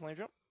how to do the slam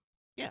jump?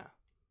 Yeah.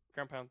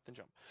 Ground pound, then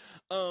jump.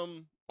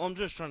 I'm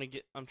trying to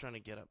get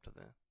up to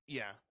the...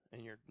 Yeah,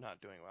 and you're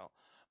not doing well.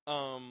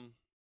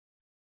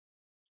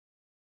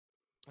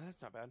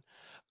 That's not bad.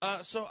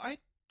 So I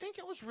think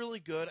it was really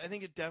good. I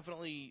think it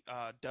definitely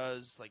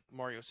does, like,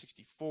 Mario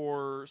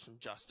 64 some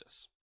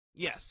justice.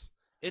 Yes.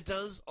 It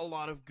does a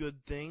lot of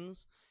good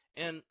things,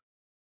 and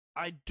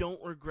I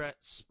don't regret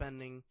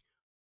spending,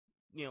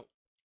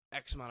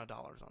 X amount of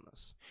dollars on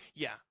this.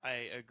 Yeah,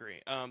 I agree.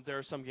 There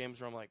are some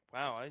games where I'm like,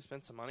 wow, I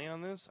spent some money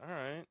on this? All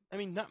right. I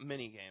mean, not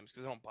many games,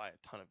 because I don't buy a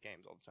ton of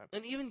games all the time.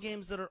 And even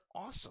games that are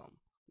awesome.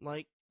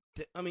 Like,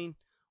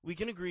 we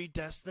can agree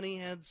Destiny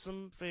had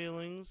some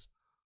failings,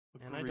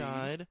 and I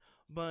died,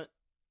 but...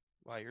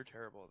 Wow, you're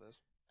terrible at this.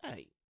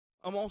 Hey,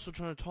 I'm also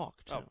trying to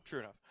talk, too. Oh, true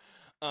enough.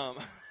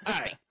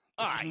 Alright.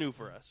 This is new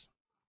for us.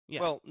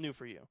 Yeah. Well, new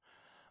for you.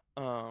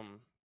 But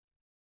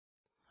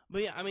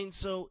yeah,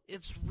 so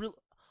it's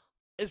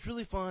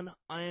really fun.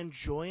 I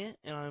enjoy it,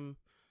 and I'm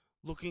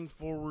looking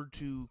forward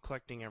to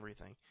collecting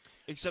everything,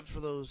 except for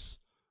those,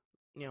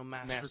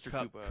 Master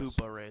Cup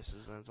Koopa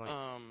races. And it's like,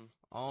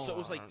 so it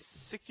was like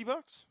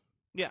 $60.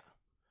 Yeah,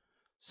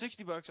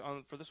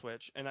 $60 for the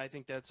Switch, and I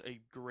think that's a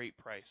great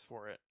price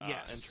for it.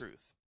 Yes. In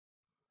truth.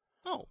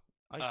 Oh,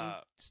 I can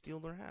steal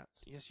their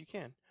hats. Yes, you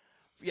can.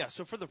 Yeah,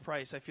 so for the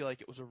price, I feel like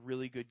it was a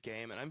really good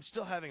game, and I'm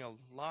still having a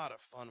lot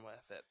of fun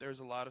with it. There's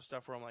a lot of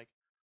stuff where I'm like,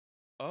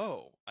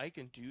 oh, I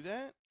can do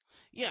that?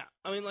 Yeah,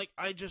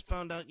 I just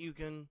found out you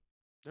can...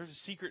 There's a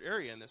secret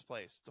area in this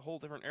place. It's a whole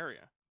different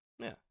area.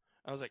 Yeah.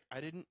 I was like,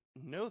 I didn't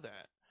know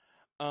that.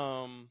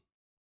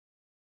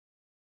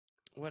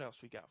 What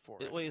else we got for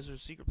it? Wait, is there a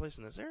secret place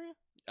in this area?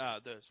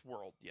 This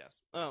world,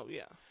 yes. Oh,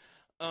 yeah.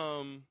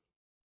 I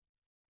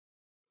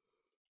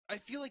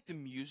feel like the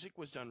music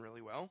was done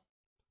really well.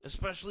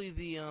 Especially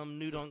the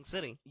New Donk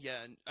City. Yeah,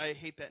 I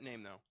hate that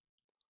name, though.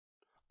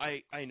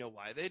 I know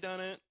why they done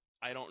it.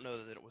 I don't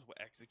know that it was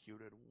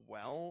executed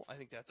well. I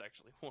think that's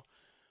actually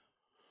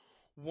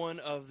one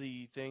of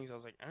the things I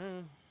was like,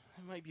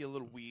 that might be a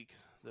little weak.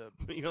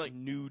 You're like,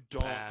 New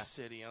Donk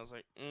City. I was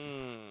like,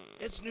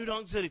 It's New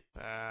Donk City.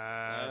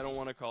 I don't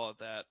want to call it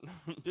that.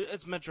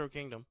 It's Metro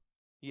Kingdom.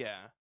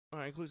 Yeah.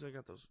 Alright, at least I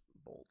got those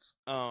bolts.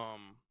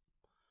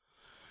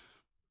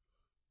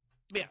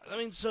 Yeah,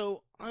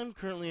 so I'm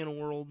currently in a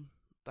world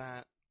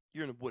that...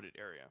 You're in a wooded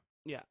area.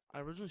 Yeah, I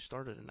originally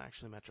started in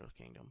actually Metro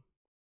Kingdom.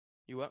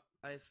 You what?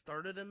 I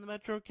started in the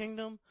Metro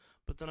Kingdom,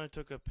 but then I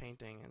took a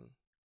painting and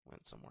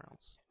went somewhere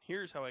else.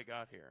 Here's how I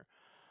got here.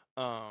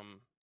 Do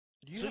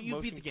you have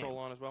motion control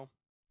on as well?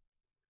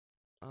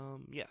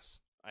 Yes.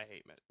 I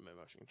hate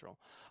motion control.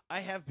 I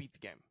have beat the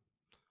game.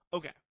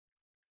 Okay.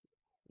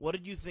 What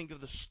did you think of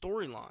the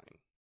storyline?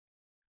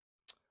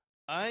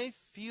 I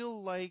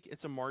feel like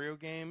it's a Mario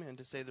game, and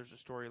to say there's a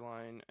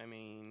storyline,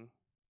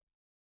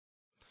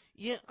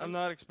 yeah, I'm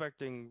not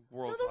expecting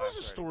world-class there was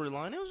a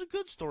storyline. It was a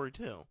good story,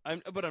 too.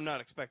 But I'm not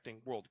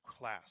expecting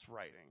world-class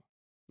writing.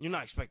 You're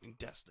not expecting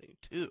Destiny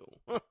 2.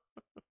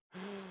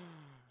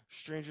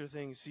 Stranger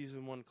Things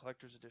Season 1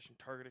 Collector's Edition,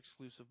 Target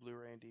exclusive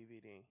Blu-ray and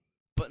DVD.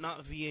 But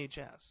not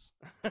VHS.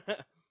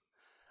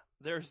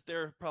 There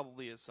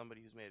probably is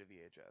somebody who's made a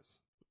VHS.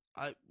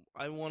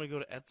 I want to go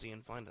to Etsy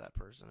and find that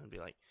person and be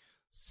like,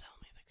 sell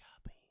me the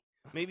copy.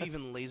 Maybe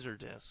even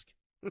Laserdisc.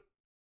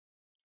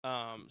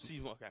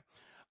 Season 1, okay.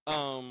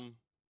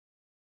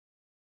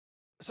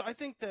 So I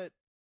think that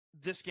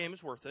this game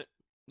is worth it.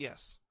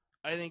 Yes.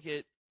 I think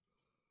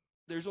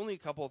there's only a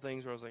couple of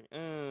things where I was like,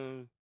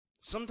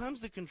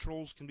 sometimes the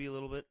controls can be a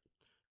little bit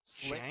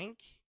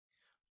jank,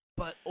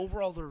 but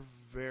overall they're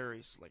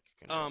very slick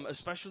controls.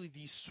 Especially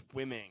the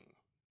swimming.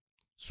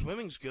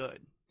 Swimming's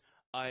good.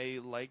 I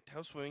liked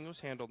how swimming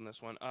was handled in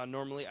this one.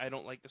 Normally I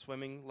don't like the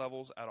swimming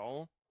levels at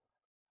all.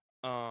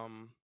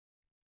 But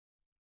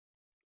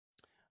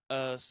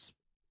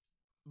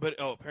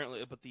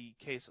the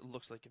case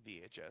looks like a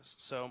VHS.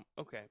 So,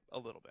 okay, a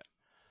little bit.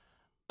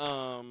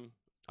 I'll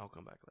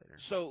come back later.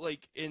 So,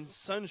 like, in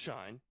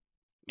Sunshine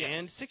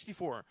and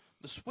 64,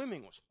 the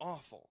swimming was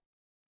awful.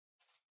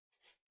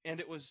 And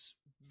it was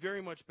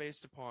very much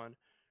based upon,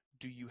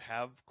 do you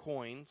have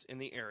coins in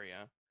the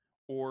area,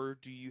 or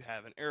do you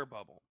have an air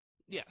bubble?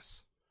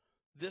 Yes.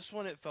 This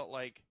one, it felt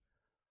like,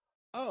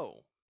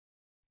 oh,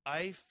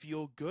 I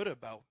feel good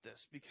about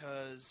this,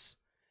 because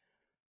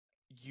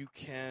you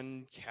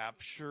can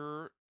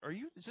capture...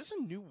 Is this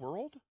a new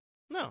world?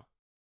 No.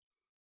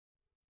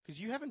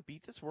 Because you haven't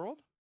beat this world?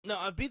 No,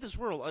 I beat this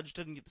world. I just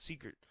didn't get the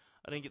secret.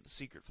 I didn't get the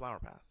secret flower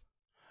path.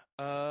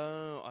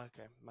 Oh,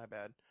 okay. My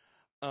bad.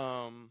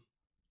 So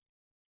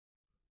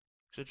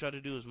I try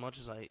to do as much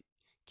as I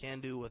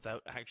can do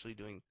without actually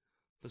doing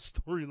the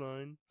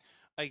storyline.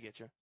 I get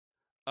you.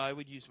 I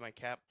would use my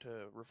cap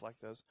to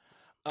reflect those.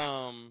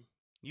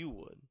 You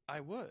would.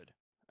 I would.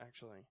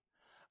 actually.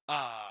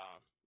 I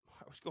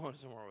was going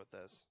somewhere with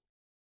this,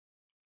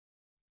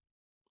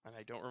 and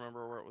I don't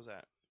remember where it was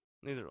at.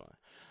 Neither do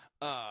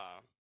I.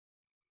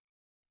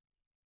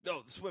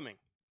 The swimming.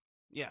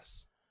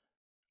 Yes.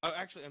 Oh,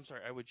 actually, I'm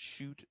sorry. I would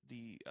shoot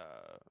the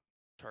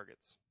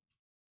targets.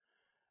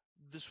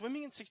 The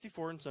swimming in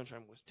 64 and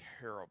Sunshine was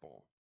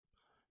terrible.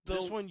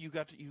 This one you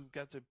got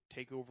to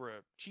take over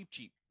a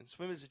Cheep and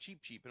swim as a Cheep,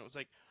 and it was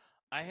like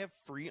I have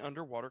free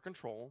underwater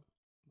control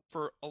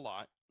for a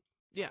lot.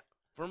 Yeah.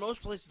 For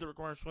most places that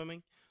require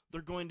swimming,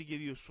 they're going to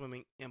give you a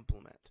swimming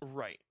implement.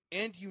 Right.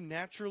 And you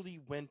naturally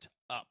went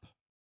up.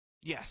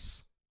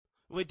 Yes.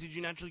 Wait, did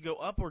you naturally go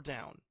up or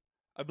down?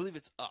 I believe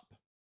it's up.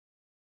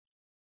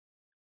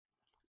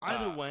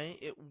 Either way,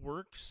 it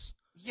works.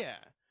 Yeah.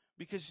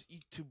 Because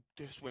to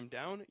swim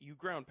down, you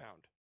ground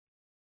pound.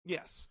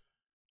 Yes.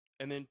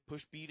 And then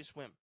push B to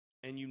swim.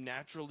 And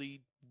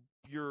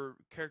your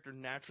character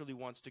naturally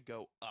wants to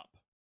go up.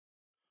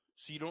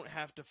 So you don't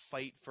have to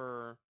fight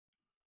for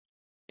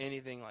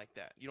anything like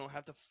that. You don't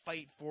have to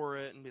fight for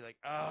it and be like,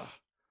 I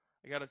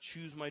gotta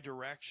choose my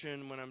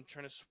direction when I'm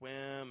trying to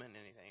swim and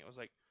anything. It was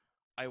like,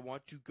 I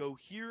want to go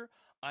here,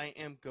 I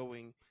am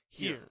going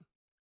here.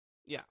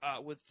 Yeah.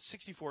 With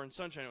 64 and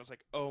Sunshine, it was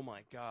like, oh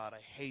my god,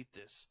 I hate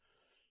this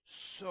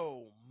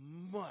so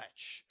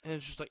much. And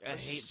it's just like a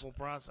hateful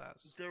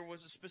process. There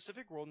was a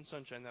specific world in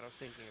Sunshine that I was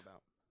thinking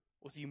about.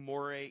 With the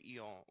Moray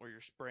Eon, where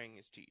you're spraying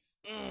his teeth.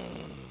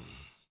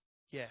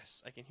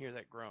 Yes, I can hear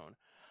that groan.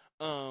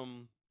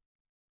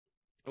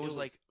 It was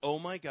like, oh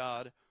my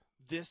god,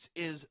 this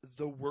is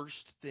the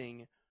worst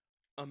thing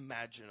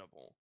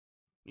imaginable.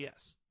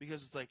 Yes.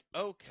 Because it's like,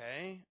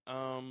 okay,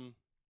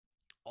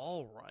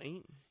 all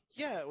right.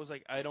 Yeah, it was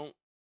like, I don't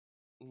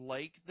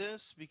like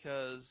this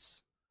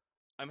because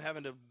I'm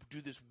having to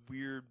do this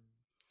weird,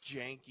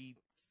 janky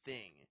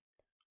thing.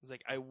 It was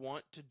like, I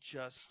want to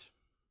just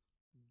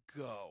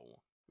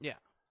go. Yeah.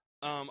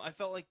 I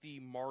felt like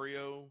the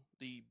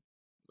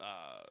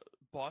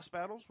boss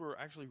battles were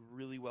actually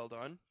really well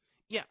done.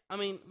 Yeah, I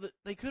mean,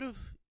 they could have...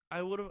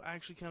 I would have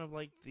actually kind of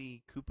liked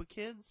the Koopa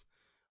Kids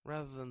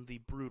rather than the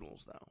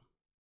Brutals, though.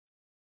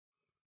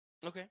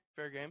 Okay,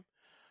 fair game.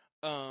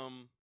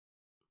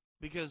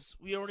 Because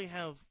we already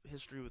have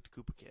history with the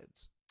Koopa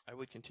Kids. I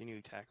would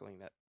continue tackling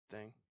that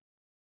thing.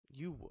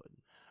 You would.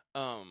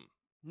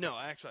 No,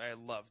 actually, I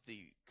love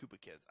the Koopa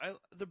Kids.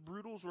 The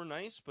Brutals were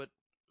nice, but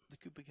the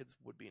Koopa Kids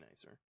would be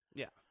nicer.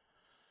 Yeah.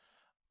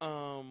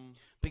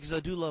 Because I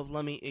do love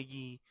Lemmy,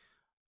 Iggy,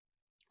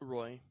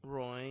 Roy,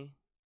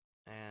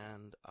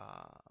 and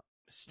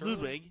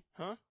Ludwig.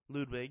 Huh?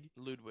 Ludwig,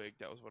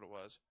 that was what it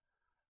was.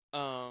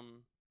 I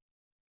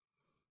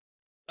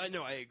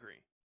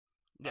agree.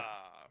 Yeah.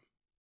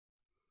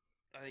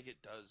 I think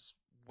it does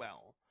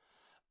well.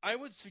 I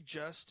would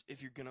suggest,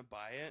 if you're gonna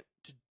buy it,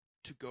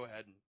 to go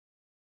ahead and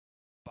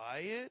buy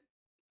it,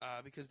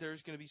 because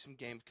there's gonna be some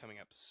games coming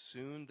up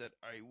soon that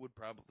I would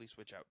probably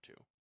switch out to.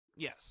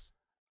 Yes.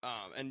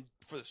 And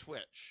for the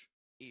Switch,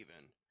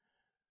 even.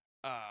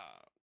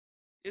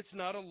 It's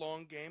not a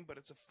long game, but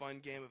it's a fun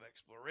game of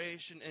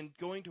exploration, and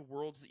going to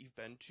worlds that you've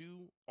been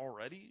to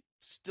already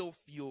still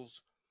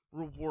feels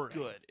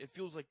rewarding. Good. It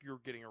feels like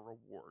you're getting a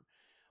reward.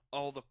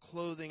 All the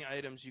clothing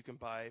items you can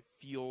buy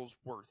feels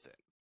worth it.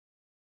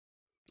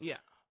 Yeah.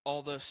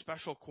 All the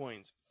special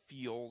coins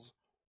feels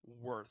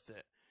worth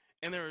it.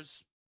 And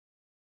there's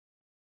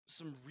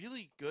some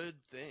really good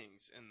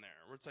things in there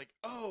where it's like,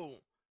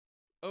 oh,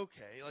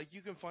 okay, like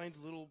you can find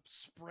little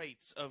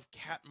sprites of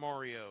Cat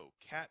Mario,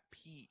 Cat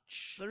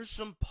Peach. There's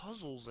some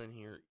puzzles in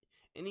here,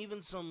 and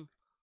even some,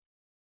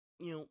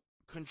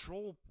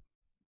 control,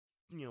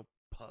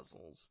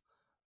 puzzles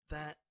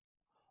that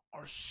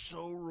are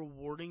so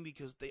rewarding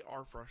because they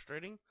are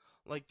frustrating.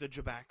 Like the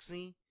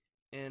Jabaxi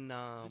in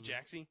the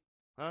Jaxi?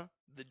 Huh?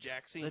 The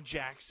Jaxi? The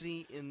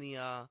Jaxi in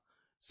the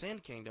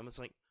Sand Kingdom. It's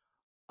like,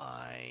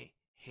 I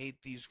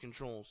hate these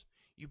controls.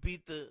 You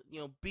beat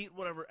beat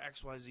whatever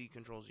XYZ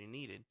controls you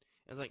needed.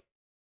 And it's like,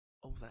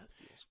 oh, that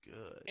feels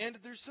good. And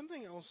there's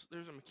something else,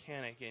 there's a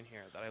mechanic in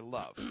here that I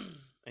love.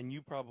 And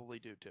you probably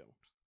do too.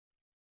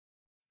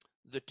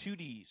 The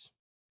 2Ds.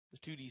 The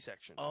 2D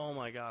section. Oh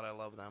my god, I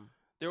love them.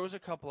 There was a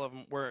couple of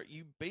them where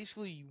you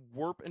basically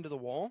warp into the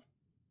wall.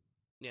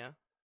 Yeah.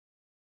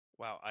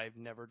 Wow, I've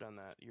never done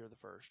that. You're the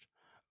first.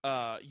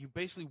 You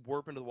basically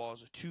warp into the wall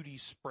as a 2D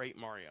sprite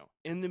Mario.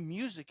 And the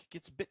music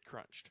gets bit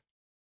crunched.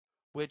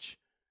 Which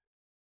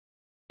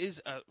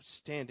is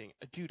outstanding.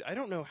 Dude, I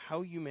don't know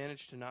how you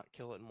managed to not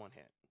kill it in one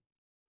hit.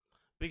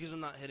 Because I'm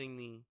not hitting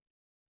the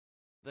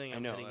thing. I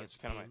know, that's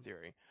kind of my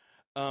theory.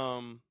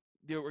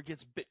 It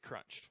gets bit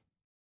crunched.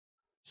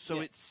 So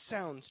it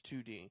sounds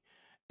 2D.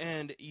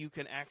 And you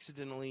can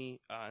accidentally,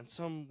 on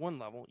one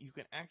level, you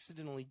can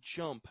accidentally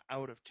jump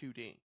out of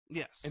 2D.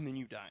 Yes. And then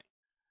you die.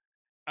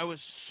 I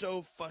was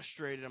so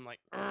frustrated. I'm like,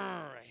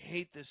 I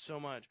hate this so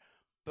much.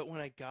 But when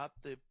I got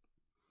the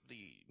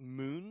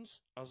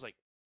moons, I was like,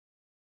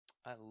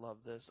 I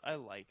love this. I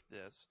like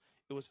this.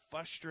 It was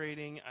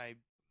frustrating. I'm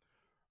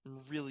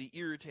really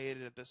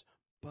irritated at this,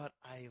 but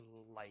I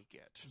like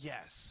it.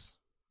 Yes.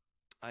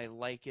 I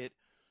like it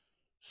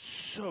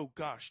so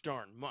gosh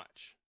darn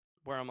much,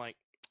 where I'm like,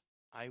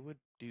 I would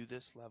do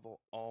this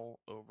level all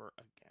over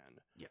again.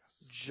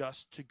 Yes.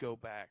 Just to go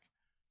back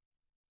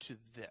to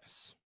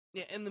this.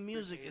 Yeah, and the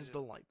music is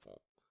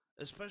delightful.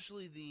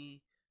 Especially the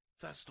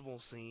festival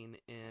scene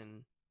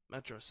in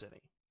Metro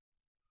City.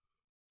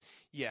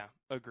 Yeah,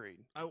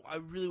 agreed. I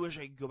really wish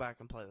I could go back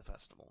and play the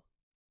festival.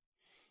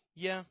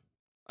 Yeah,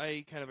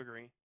 I kind of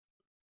agree.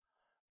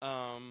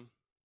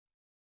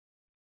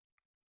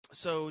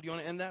 So, do you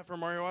want to end that for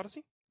Mario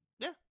Odyssey?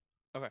 Yeah.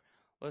 Okay,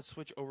 let's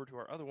switch over to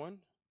our other one.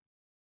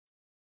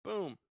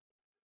 Boom.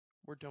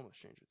 We're done with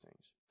Stranger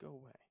Things. Go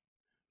away.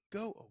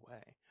 Go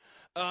away.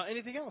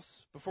 Anything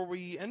else before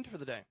we end for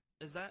the day?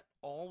 Is that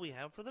all we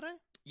have for the day?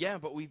 Yeah,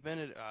 but we've been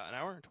at an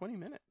hour and 20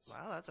 minutes.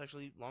 Wow, that's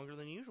actually longer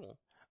than usual.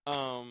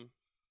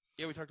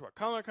 Yeah, we talked about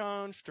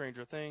Comic-Con,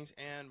 Stranger Things,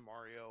 and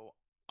Mario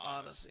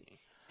Odyssey.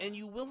 And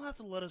you will have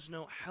to let us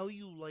know how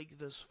you like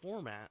this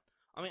format.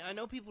 I mean, I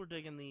know people are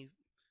digging the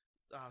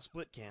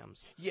split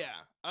cams. Yeah,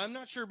 I'm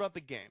not sure about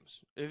the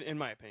games, in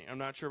my opinion. I'm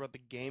not sure about the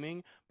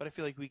gaming, but I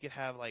feel like we could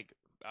have, like,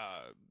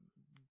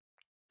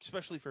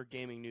 especially for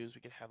gaming news,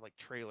 we could have, like,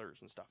 trailers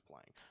and stuff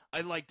playing.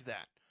 I liked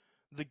that.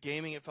 The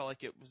gaming, it felt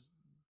like it was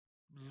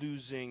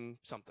losing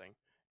something,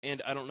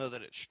 and I don't know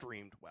that it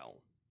streamed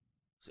well.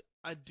 So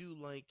I do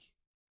like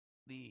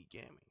the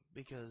gaming,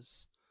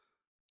 because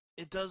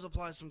it does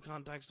apply some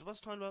context of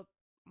us talking about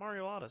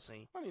Mario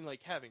Odyssey. I mean,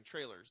 like, having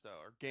trailers, though,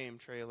 or game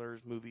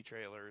trailers, movie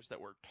trailers that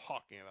we're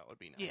talking about would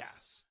be nice.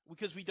 Yes.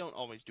 Because we don't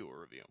always do a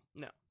review.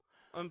 No.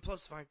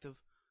 Plus the fact of,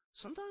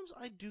 sometimes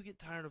I do get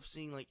tired of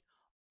seeing, like,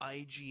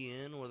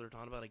 IGN where they're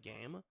talking about a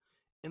game,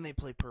 and they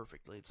play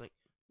perfectly. It's like,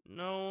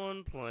 no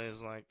one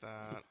plays like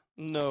that.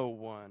 No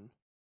one.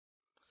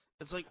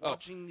 It's like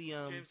watching the,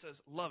 James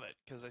says, love it,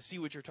 because I see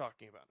what you're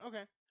talking about.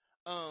 Okay.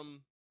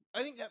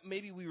 I think that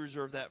maybe we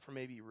reserve that for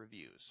maybe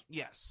reviews.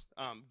 Yes.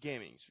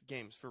 Games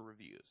for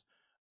reviews.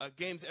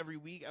 Games every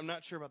week. I'm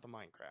not sure about the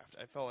Minecraft.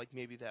 I felt like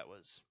maybe that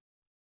was...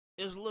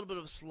 It was a little bit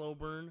of a slow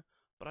burn,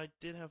 but I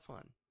did have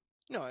fun.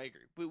 No, I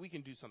agree. But we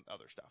can do some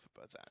other stuff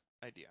about that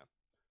idea.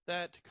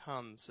 That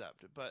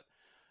concept. But,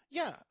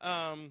 yeah.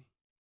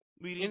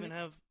 We'd even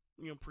have,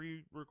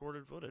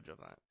 pre-recorded footage of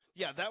that.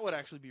 Yeah, that would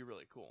actually be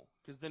really cool.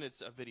 Because then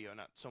it's a video,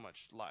 not so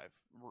much live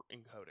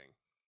encoding.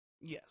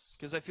 Yes.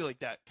 Because I feel like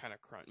that kind of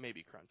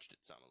maybe crunched it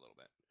some a little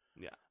bit.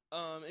 Yeah.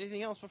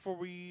 Anything else before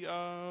we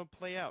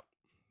play out?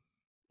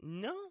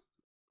 No,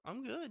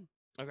 I'm good.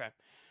 Okay.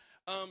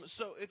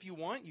 So if you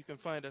want, you can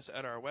find us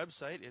at our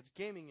website. It's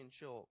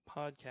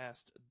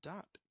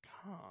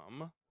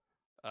gamingandchillpodcast.com.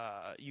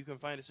 You can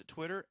find us at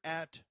Twitter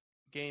at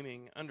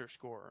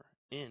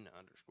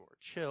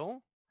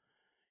gaming_in_chill.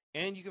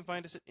 And you can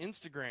find us at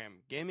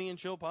Instagram, Gaming and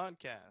Chill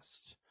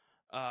Podcast.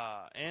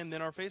 And then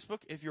our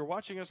Facebook. If you're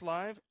watching us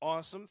live,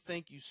 awesome.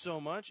 Thank you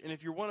so much. And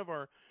if you're one of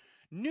our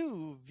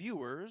new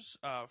viewers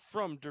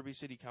from Derby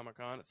City Comic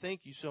Con,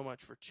 thank you so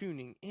much for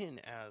tuning in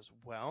as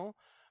well.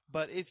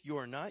 But if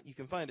you're not, you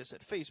can find us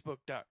at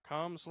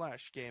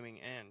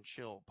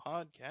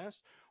facebook.com/gamingandchillpodcast.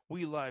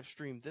 We live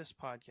stream this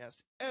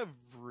podcast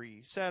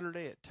every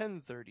Saturday at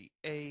 10:30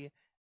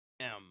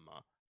 a.m.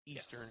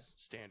 Eastern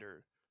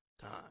Standard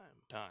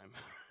Time.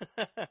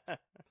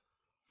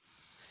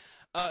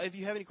 If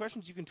you have any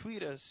questions, you can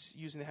tweet us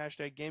using the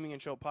hashtag Gaming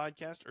and Chill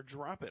Podcast or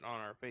drop it on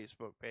our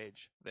Facebook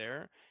page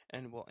there,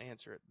 and we'll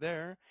answer it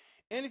there.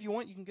 And if you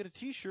want, you can get a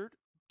t-shirt,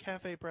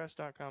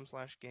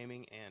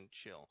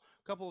 cafepress.com/gamingandchill.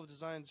 A couple of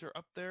designs are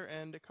up there,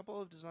 and a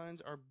couple of designs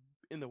are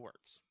in the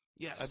works.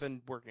 Yes. I've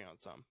been working on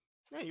some.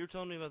 Yeah, you were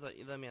telling me about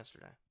them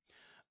yesterday.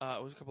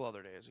 It was a couple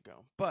other days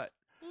ago, but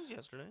it was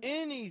yesterday.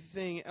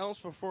 Anything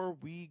else before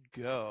we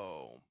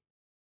go?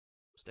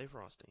 Stay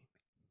frosty.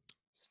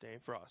 Stay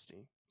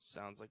frosty.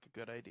 Sounds like a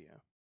good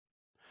idea.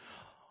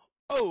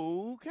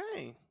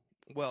 Okay.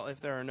 Well,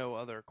 if there are no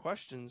other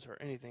questions or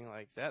anything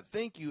like that,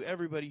 thank you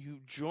everybody who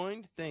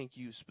joined. Thank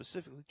you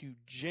specifically to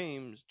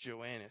James,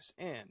 Joannis,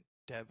 and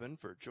Devin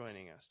for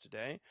joining us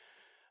today.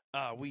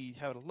 We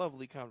had a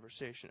lovely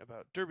conversation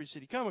about Derby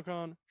City Comic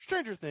Con,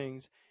 Stranger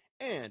Things,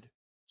 and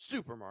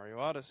Super Mario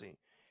Odyssey.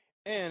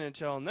 And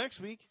until next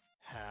week,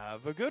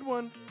 have a good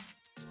one.